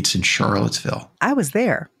parades in Charlottesville. I was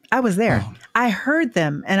there. Oh. I heard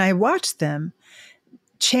them and I watched them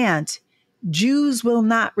chant, "Jews will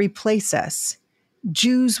not replace us.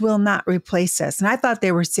 Jews will not replace us." And I thought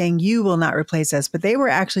they were saying, "You will not replace us," but they were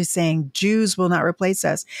actually saying, "Jews will not replace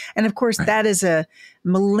us." And of course, that is a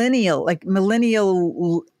millennial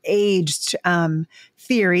aged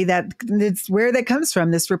theory. It's where that comes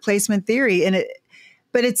from, this replacement theory.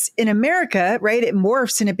 But it's in America, right? It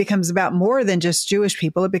morphs and it becomes about more than just Jewish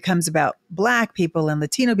people. It becomes about Black people and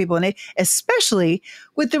Latino people, and especially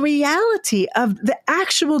with the reality of the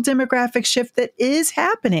actual demographic shift that is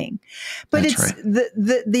happening. But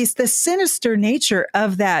the sinister nature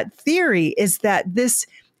of that theory is that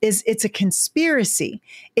it's a conspiracy.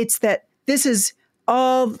 It's that this is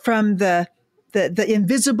all from the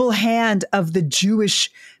invisible hand of the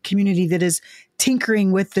Jewish community that is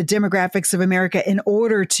tinkering with the demographics of America in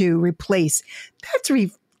order to replace. That's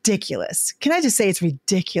ridiculous. Can I just say it's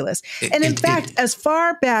ridiculous? And in fact, as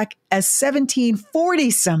far back as 1740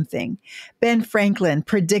 something, Ben Franklin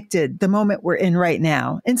predicted the moment we're in right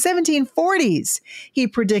now. In 1740s, he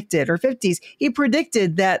predicted, or 50s, he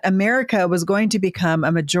predicted that America was going to become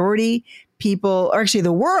a majority people, or actually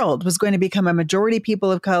the world was going to become a majority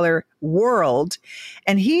people of color world.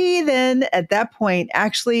 And he then at that point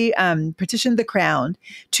actually petitioned the crown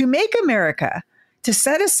to make America, to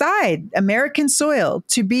set aside American soil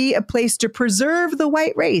to be a place to preserve the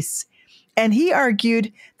white race. And he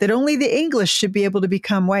argued that only the English should be able to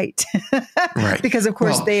become white. Right. Because of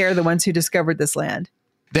course they are the ones who discovered this land.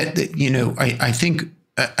 I think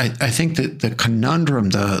that the conundrum,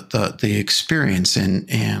 the experience,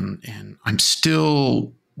 and I'm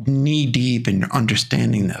still knee deep in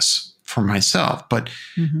understanding this for myself. But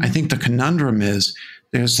I think the conundrum is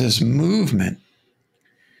there's this movement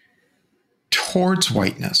towards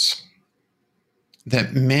whiteness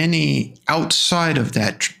that many outside of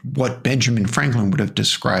that, what Benjamin Franklin would have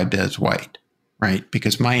described as white, right?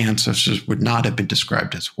 Because my ancestors would not have been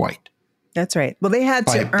described as white. That's right. Well, they had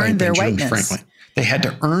to earn their whiteness. Franklin. They had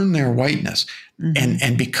to earn their whiteness.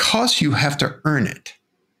 And because you have to earn it,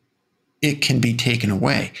 it can be taken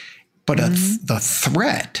away. But the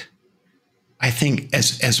threat, I think,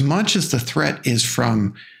 as much as the threat is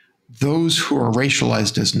from those who are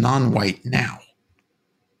racialized as non-white now,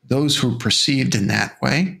 those who are perceived in that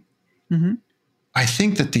way, I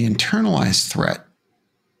think that the internalized threat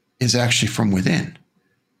is actually from within.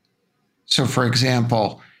 So, for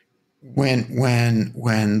example,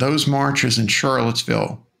 when those marchers in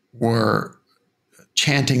Charlottesville were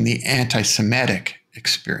chanting the anti-Semitic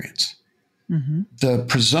experience, the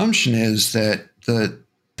presumption is that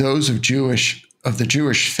those of the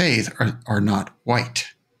Jewish faith are not white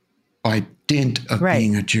by dint of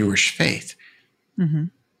being a Jewish faith.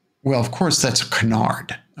 Well, of course, that's a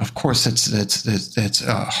canard. Of course, that's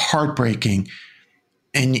heartbreaking,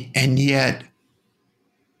 and yet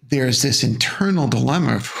there's this internal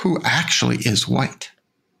dilemma of who actually is white.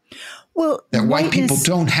 Well, that white people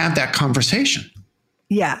don't have that conversation.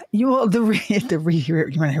 Yeah, this is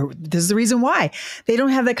the reason why they don't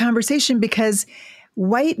have that conversation, because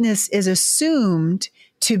whiteness is assumed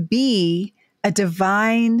to be a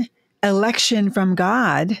divine election from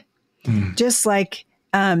God, just like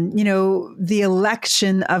the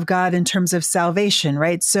election of God in terms of salvation,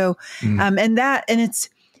 right? So, and it's.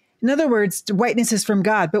 In other words, whiteness is from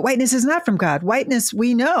God, but whiteness is not from God. Whiteness,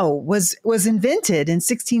 we know, was invented in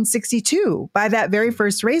 1662 by that very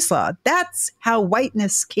first race law. That's how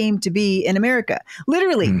whiteness came to be in America.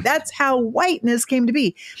 Literally, that's how whiteness came to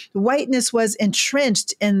be. Whiteness was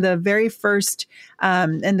entrenched in the very first,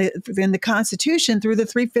 in the Constitution through the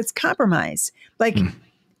 3/5 Compromise.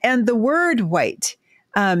 And the word white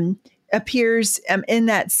appears in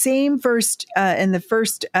that same first, in the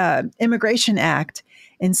first Immigration Act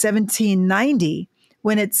in 1790,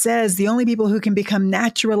 when it says the only people who can become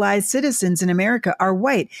naturalized citizens in America are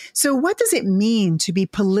white. So what does it mean to be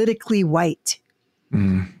politically white?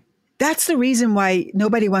 That's the reason why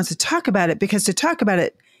nobody wants to talk about it, because to talk about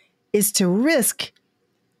it is to risk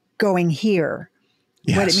going here.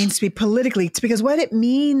 Yes. What it means to be politically, because what it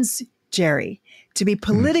means, Jerry, to be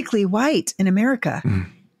politically white in America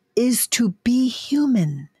is to be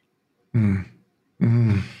human.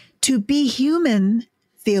 To be human,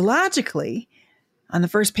 theologically, on the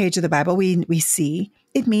first page of the Bible, we see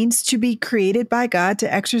It means to be created by God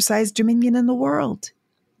to exercise dominion in the world.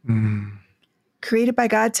 Mm. Created by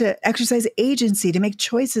God to exercise agency, to make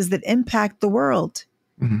choices that impact the world,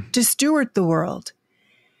 to steward the world.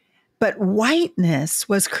 But whiteness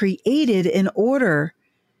was created in order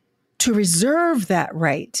to reserve that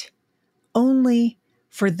right only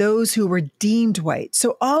for those who were deemed white.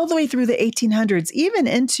 So all the way through the 1800s, even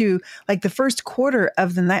into like the first quarter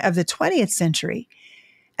of the 20th century,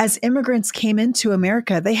 as immigrants came into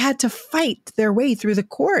America, they had to fight their way through the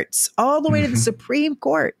courts, all the way to the Supreme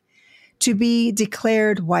Court, to be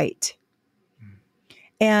declared white.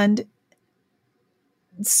 And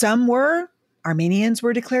Armenians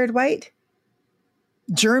were declared white.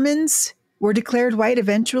 Germans were declared white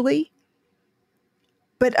eventually,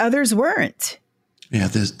 but others weren't. Yeah,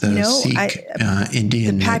 the Sikh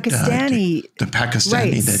Indian, the Pakistani,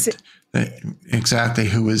 that exactly,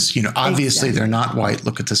 who was, obviously they're not white.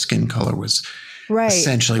 Look at the skin color was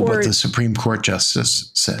essentially what the Supreme Court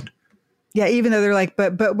justice said. Yeah, even though they're like,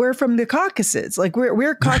 but we're from the Caucasus, like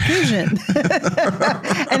we're Caucasian,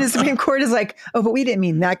 and the Supreme Court is like, oh, but we didn't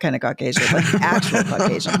mean that kind of Caucasian, like actual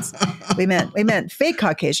Caucasians. We meant fake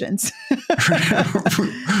Caucasians,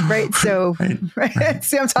 right? So, right.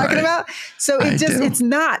 See what I'm talking about? So it's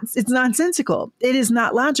nonsensical. It is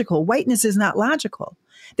not logical. Whiteness is not logical.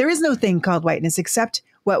 There is no thing called whiteness except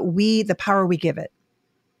the power we give it.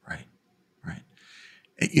 Right.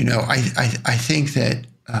 I think that.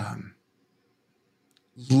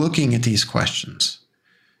 Looking at these questions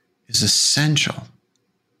is essential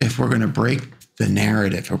if we're going to break the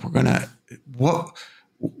narrative. If we're going to,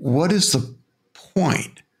 what is the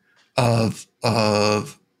point of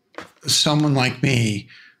someone like me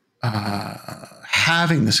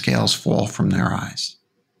having the scales fall from their eyes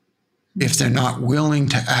if they're not willing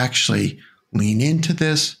to actually lean into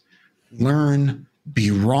this, learn,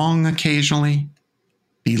 be wrong occasionally,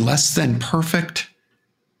 be less than perfect?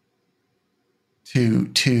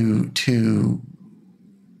 To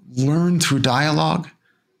learn through dialogue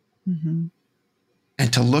and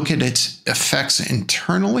to look at its effects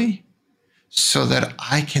internally so that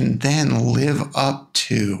I can then live up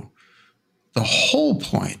to the whole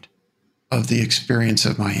point of the experience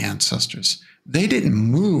of my ancestors. They didn't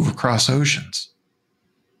move across oceans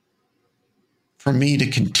for me to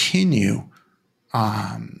continue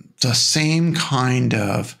the same kind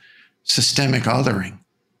of systemic othering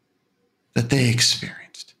that they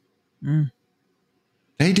experienced.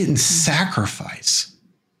 They didn't sacrifice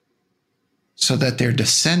so that their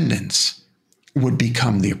descendants would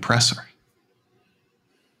become the oppressor.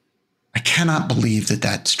 I cannot believe that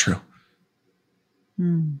that's true.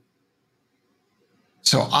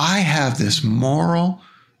 So I have this moral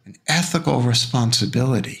and ethical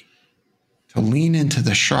responsibility to lean into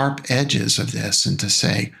the sharp edges of this and to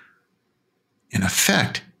say, in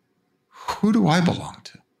effect, who do I belong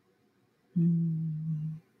to?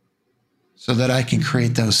 So that I can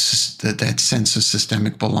create that sense of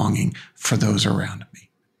systemic belonging for those around me.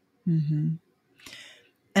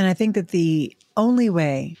 And I think that the only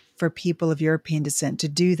way for people of European descent to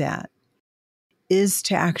do that is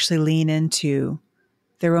to actually lean into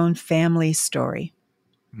their own family story,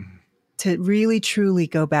 to really truly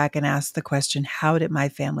go back and ask the question, how did my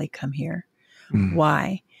family come here?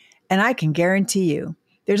 Why? And I can guarantee you,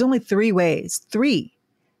 there's only 3 ways, 3.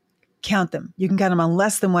 Count them. You can count them on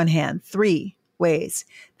less than one hand. 3 ways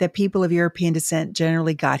that people of European descent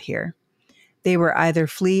generally got here. They were either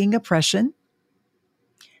fleeing oppression,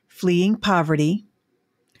 fleeing poverty,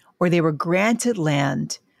 or they were granted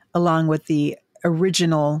land along with the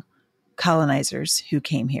original colonizers who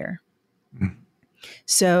came here.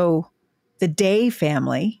 So the Day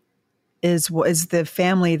family is the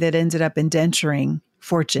family that ended up indenturing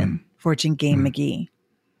Fortune Game McGee.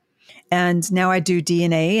 And now I do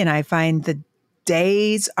DNA and I find the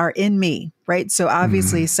Days are in me, right? So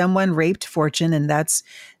obviously someone raped Fortune, and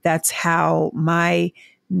that's how my,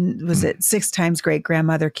 6 times great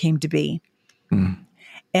grandmother came to be.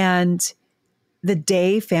 And the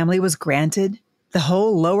Day family was granted the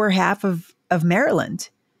whole lower half of Maryland.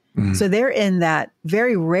 So they're in that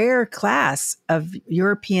very rare class of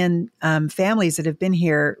European families that have been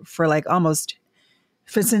here for like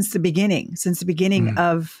since the beginning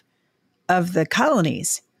of the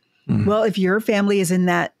colonies. Well, if your family is in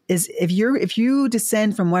that, if you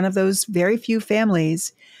descend from one of those very few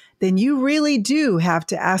families, then you really do have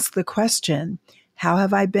to ask the question, how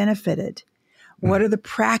have I benefited? What are the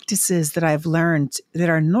practices that I've learned that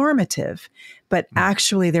are normative, but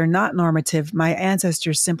actually they're not normative? My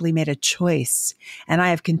ancestors simply made a choice, and I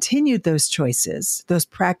have continued those choices, those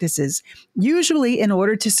practices, usually in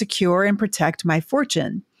order to secure and protect my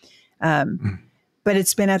fortune. but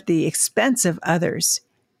it's been at the expense of others.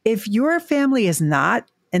 If your family is not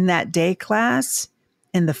in that day class,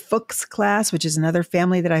 in the Fuchs class, which is another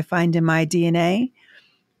family that I find in my DNA,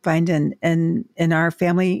 find in our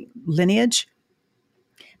family lineage,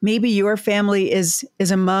 maybe your family is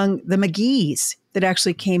among the McGees that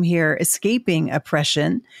actually came here escaping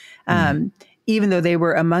oppression, even though they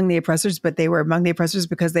were among the oppressors, but they were among the oppressors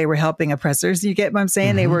because they were helping oppressors. You get what I'm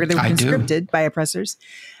saying? They were conscripted by oppressors.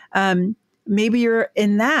 Maybe you're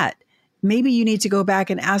in that. Maybe you need to go back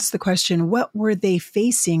and ask the question, what were they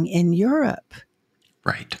facing in Europe?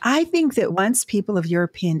 Right. I think that once people of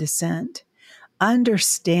European descent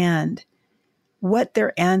understand what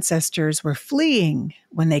their ancestors were fleeing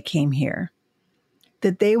when they came here,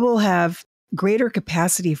 that they will have greater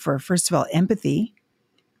capacity for, first of all, empathy,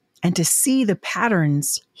 and to see the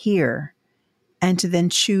patterns here, and to then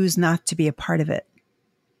choose not to be a part of it.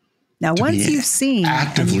 Now, once you've seen,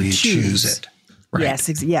 actively and you choose it. Right.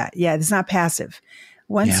 Yes, yeah, it's not passive.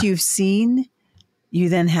 Once you've seen, you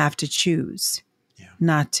then have to choose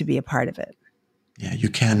not to be a part of it. Yeah, you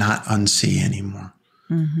cannot unsee anymore,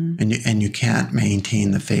 and you can't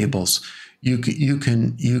maintain the fables. You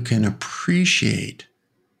can appreciate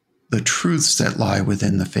the truths that lie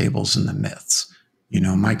within the fables and the myths. You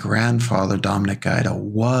know, my grandfather Dominic Gaida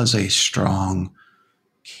was a strong,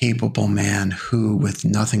 capable man who, with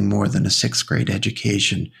nothing more than a 6th grade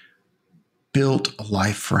education, built a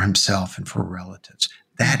life for himself and for relatives.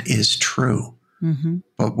 That is true.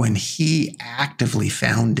 But when he actively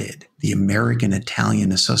founded the American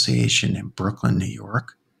Italian Association in Brooklyn, New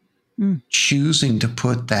York, choosing to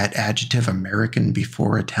put that adjective American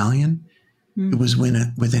before Italian, it was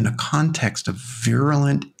within a context of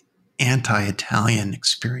virulent anti-Italian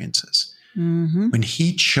experiences. When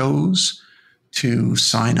he chose to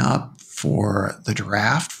sign up for the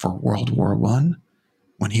draft for World War I,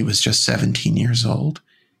 when he was just 17 years old,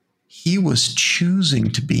 he was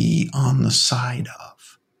choosing to be on the side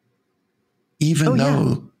of, even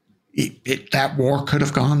though that war could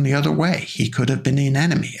have gone the other way. He could have been an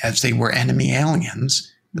enemy, as they were enemy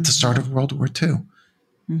aliens at the start of World War II.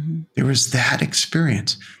 There was that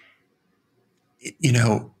experience. You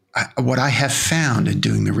know, what I have found in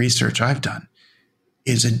doing the research I've done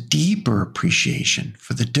is a deeper appreciation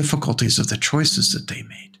for the difficulties of the choices that they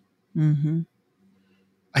made.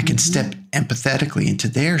 I can step empathetically into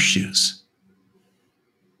their shoes.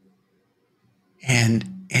 And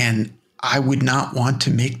I would not want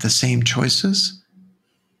to make the same choices,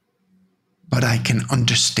 but I can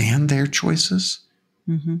understand their choices.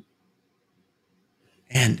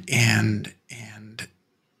 And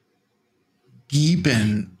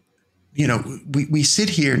deepen, you know, we sit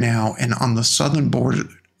here now and on the southern border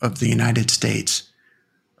of the United States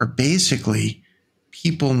are basically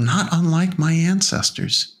people not unlike my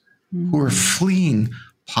ancestors who are fleeing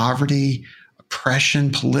poverty, oppression,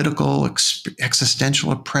 political,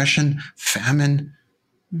 existential oppression, famine.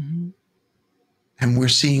 And we're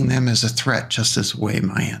seeing them as a threat, just as the way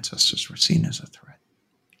my ancestors were seen as a threat.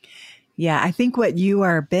 Yeah, I think what you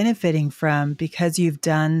are benefiting from, because you've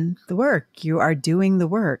done the work, you are doing the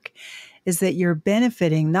work, is that you're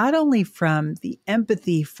benefiting not only from the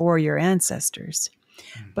empathy for your ancestors,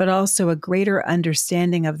 but also a greater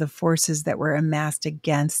understanding of the forces that were amassed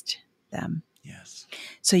against them. Yes.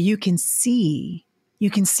 So you can see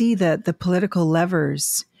the political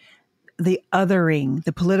levers, the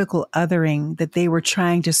political othering that they were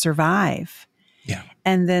trying to survive. Yeah.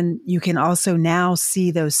 And then you can also now see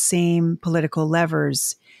those same political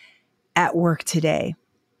levers at work today.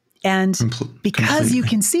 And because completely. you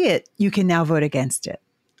can see it, you can now vote against it.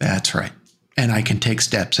 That's right. And I can take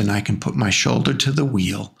steps and I can put my shoulder to the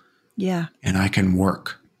wheel. Yeah. And I can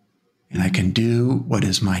work and I can do what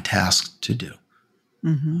is my task to do,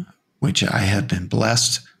 which I have been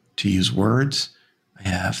blessed to use words. I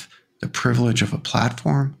have the privilege of a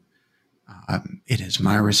platform. It is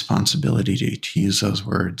my responsibility to use those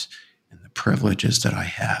words and the privileges that I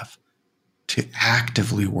have to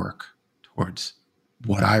actively work towards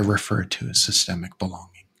what I refer to as systemic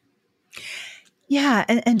belonging. Yeah.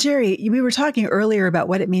 And Jerry, we were talking earlier about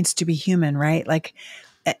what it means to be human, right? Like,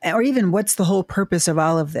 or even what's the whole purpose of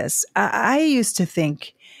all of this? I used to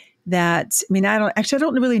think that, I mean, I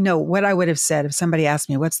don't really know what I would have said if somebody asked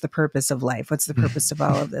me, what's the purpose of life? What's the purpose of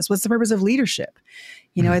all of this? What's the purpose of leadership?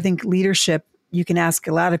 You know, I think leadership, you can ask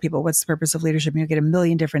a lot of people, what's the purpose of leadership? And you'll get a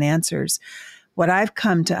million different answers. What I've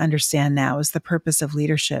come to understand now is the purpose of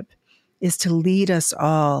leadership is to lead us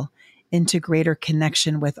all into greater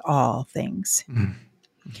connection with all things.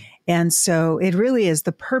 And so it really is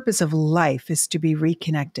the purpose of life is to be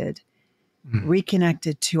reconnected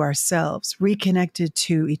reconnected to ourselves, reconnected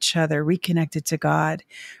to each other, reconnected to God,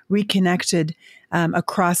 reconnected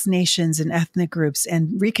across nations and ethnic groups,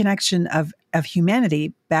 and reconnection of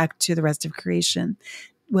humanity back to the rest of creation.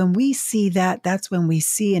 When we see that, that's when we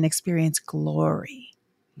see and experience glory.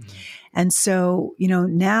 And so,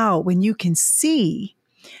 now when you can see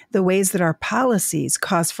the ways that our policies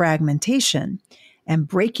cause fragmentation and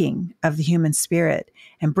breaking of the human spirit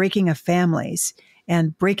and breaking of families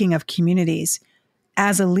and breaking of communities,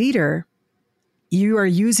 as a leader, you are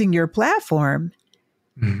using your platform.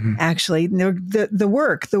 Actually,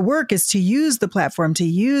 the work is to use the platform, to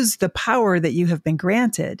use the power that you have been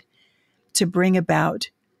granted to bring about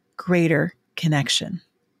greater connection.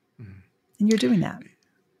 And you're doing that.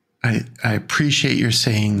 I appreciate your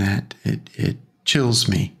saying that. It chills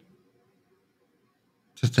me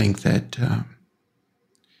to think that I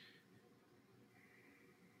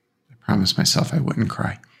promised myself I wouldn't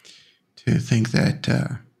cry. To think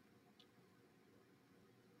that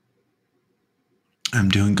I'm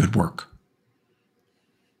doing good work,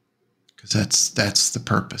 because that's the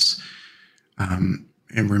purpose.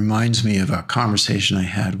 It reminds me of a conversation I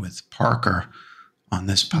had with Parker on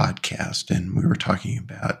this podcast, and we were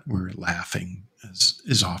laughing, as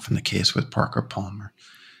is often the case with Parker Palmer,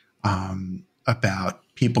 about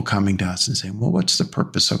people coming to us and saying, well, what's the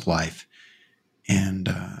purpose of life? And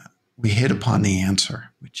we hit upon the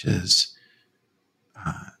answer, which is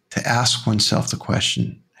to ask oneself the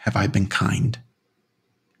question, have I been kind?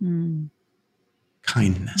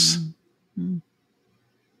 Kindness.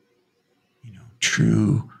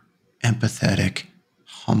 True, empathetic,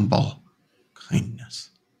 humble kindness.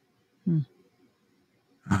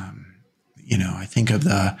 I think of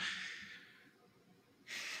the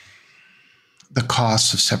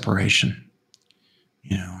costs of separation.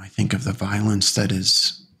 I think of the violence that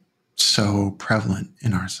is so prevalent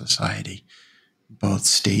in our society, both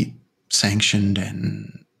state sanctioned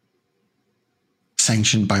and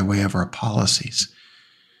sanctioned by way of our policies.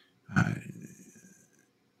 And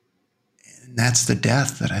that's the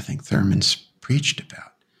death that I think Thurman's preached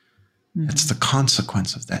about. That's the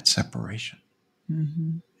consequence of that separation.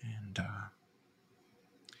 And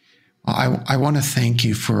I want to thank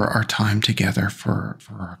you for our time together, for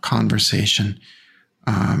our conversation.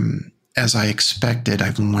 As I expected,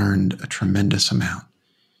 I've learned a tremendous amount.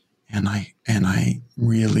 And I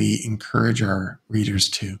really encourage our readers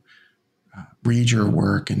to read your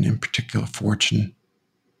work, and in particular Fortune,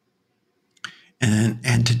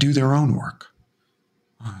 and to do their own work,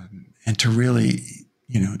 and to really,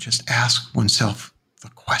 just ask oneself the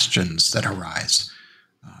questions that arise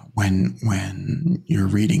when you're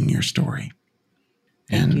reading your story.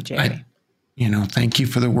 Thank you, Jerry. Thank you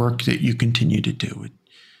for the work that you continue to do.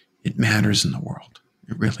 It matters in the world.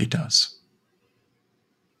 It really does.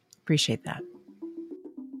 Appreciate that.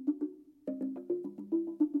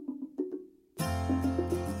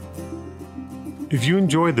 If you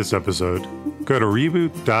enjoyed this episode, go to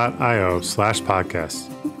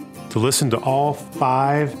reboot.io/podcast to listen to all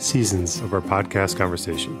 5 seasons of our podcast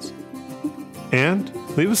conversations. And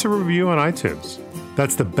leave us a review on iTunes.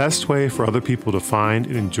 That's the best way for other people to find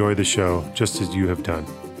and enjoy the show, just as you have done.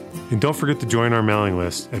 And don't forget to join our mailing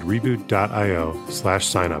list at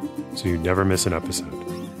reboot.io/signup so you never miss an episode.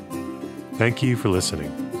 Thank you for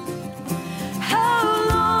listening. How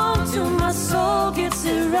long till my soul gets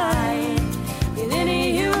it right? Did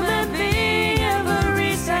any human being ever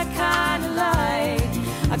reach that kind of light?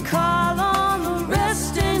 I call on the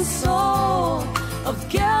resting soul of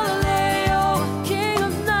Galileo, king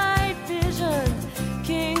of night vision,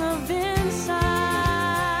 king of insight.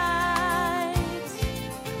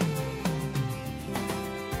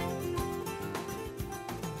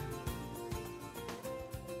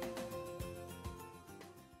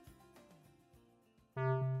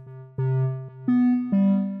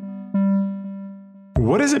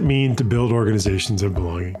 What does it mean to build organizations of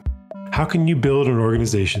belonging? How can you build an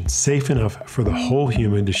organization safe enough for the whole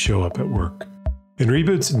human to show up at work? In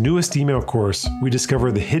Reboot's newest email course, we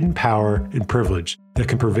discover the hidden power and privilege that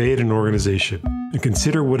can pervade an organization and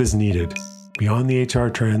consider what is needed beyond the HR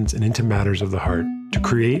trends and into matters of the heart to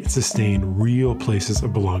create and sustain real places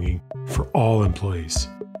of belonging for all employees.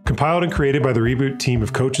 Compiled and created by the Reboot team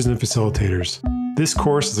of coaches and facilitators, this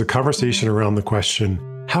course is a conversation around the question,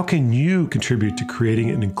 how can you contribute to creating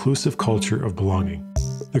an inclusive culture of belonging?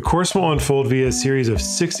 The course will unfold via a series of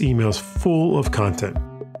 6 emails full of content,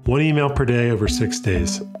 1 email per day over 6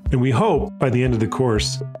 days. And we hope by the end of the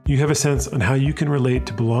course, you have a sense on how you can relate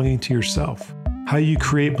to belonging to yourself, how you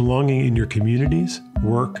create belonging in your communities,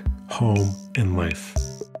 work, home, and life.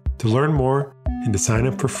 To learn more and to sign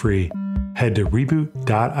up for free, head to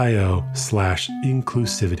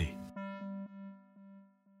reboot.io/inclusivity.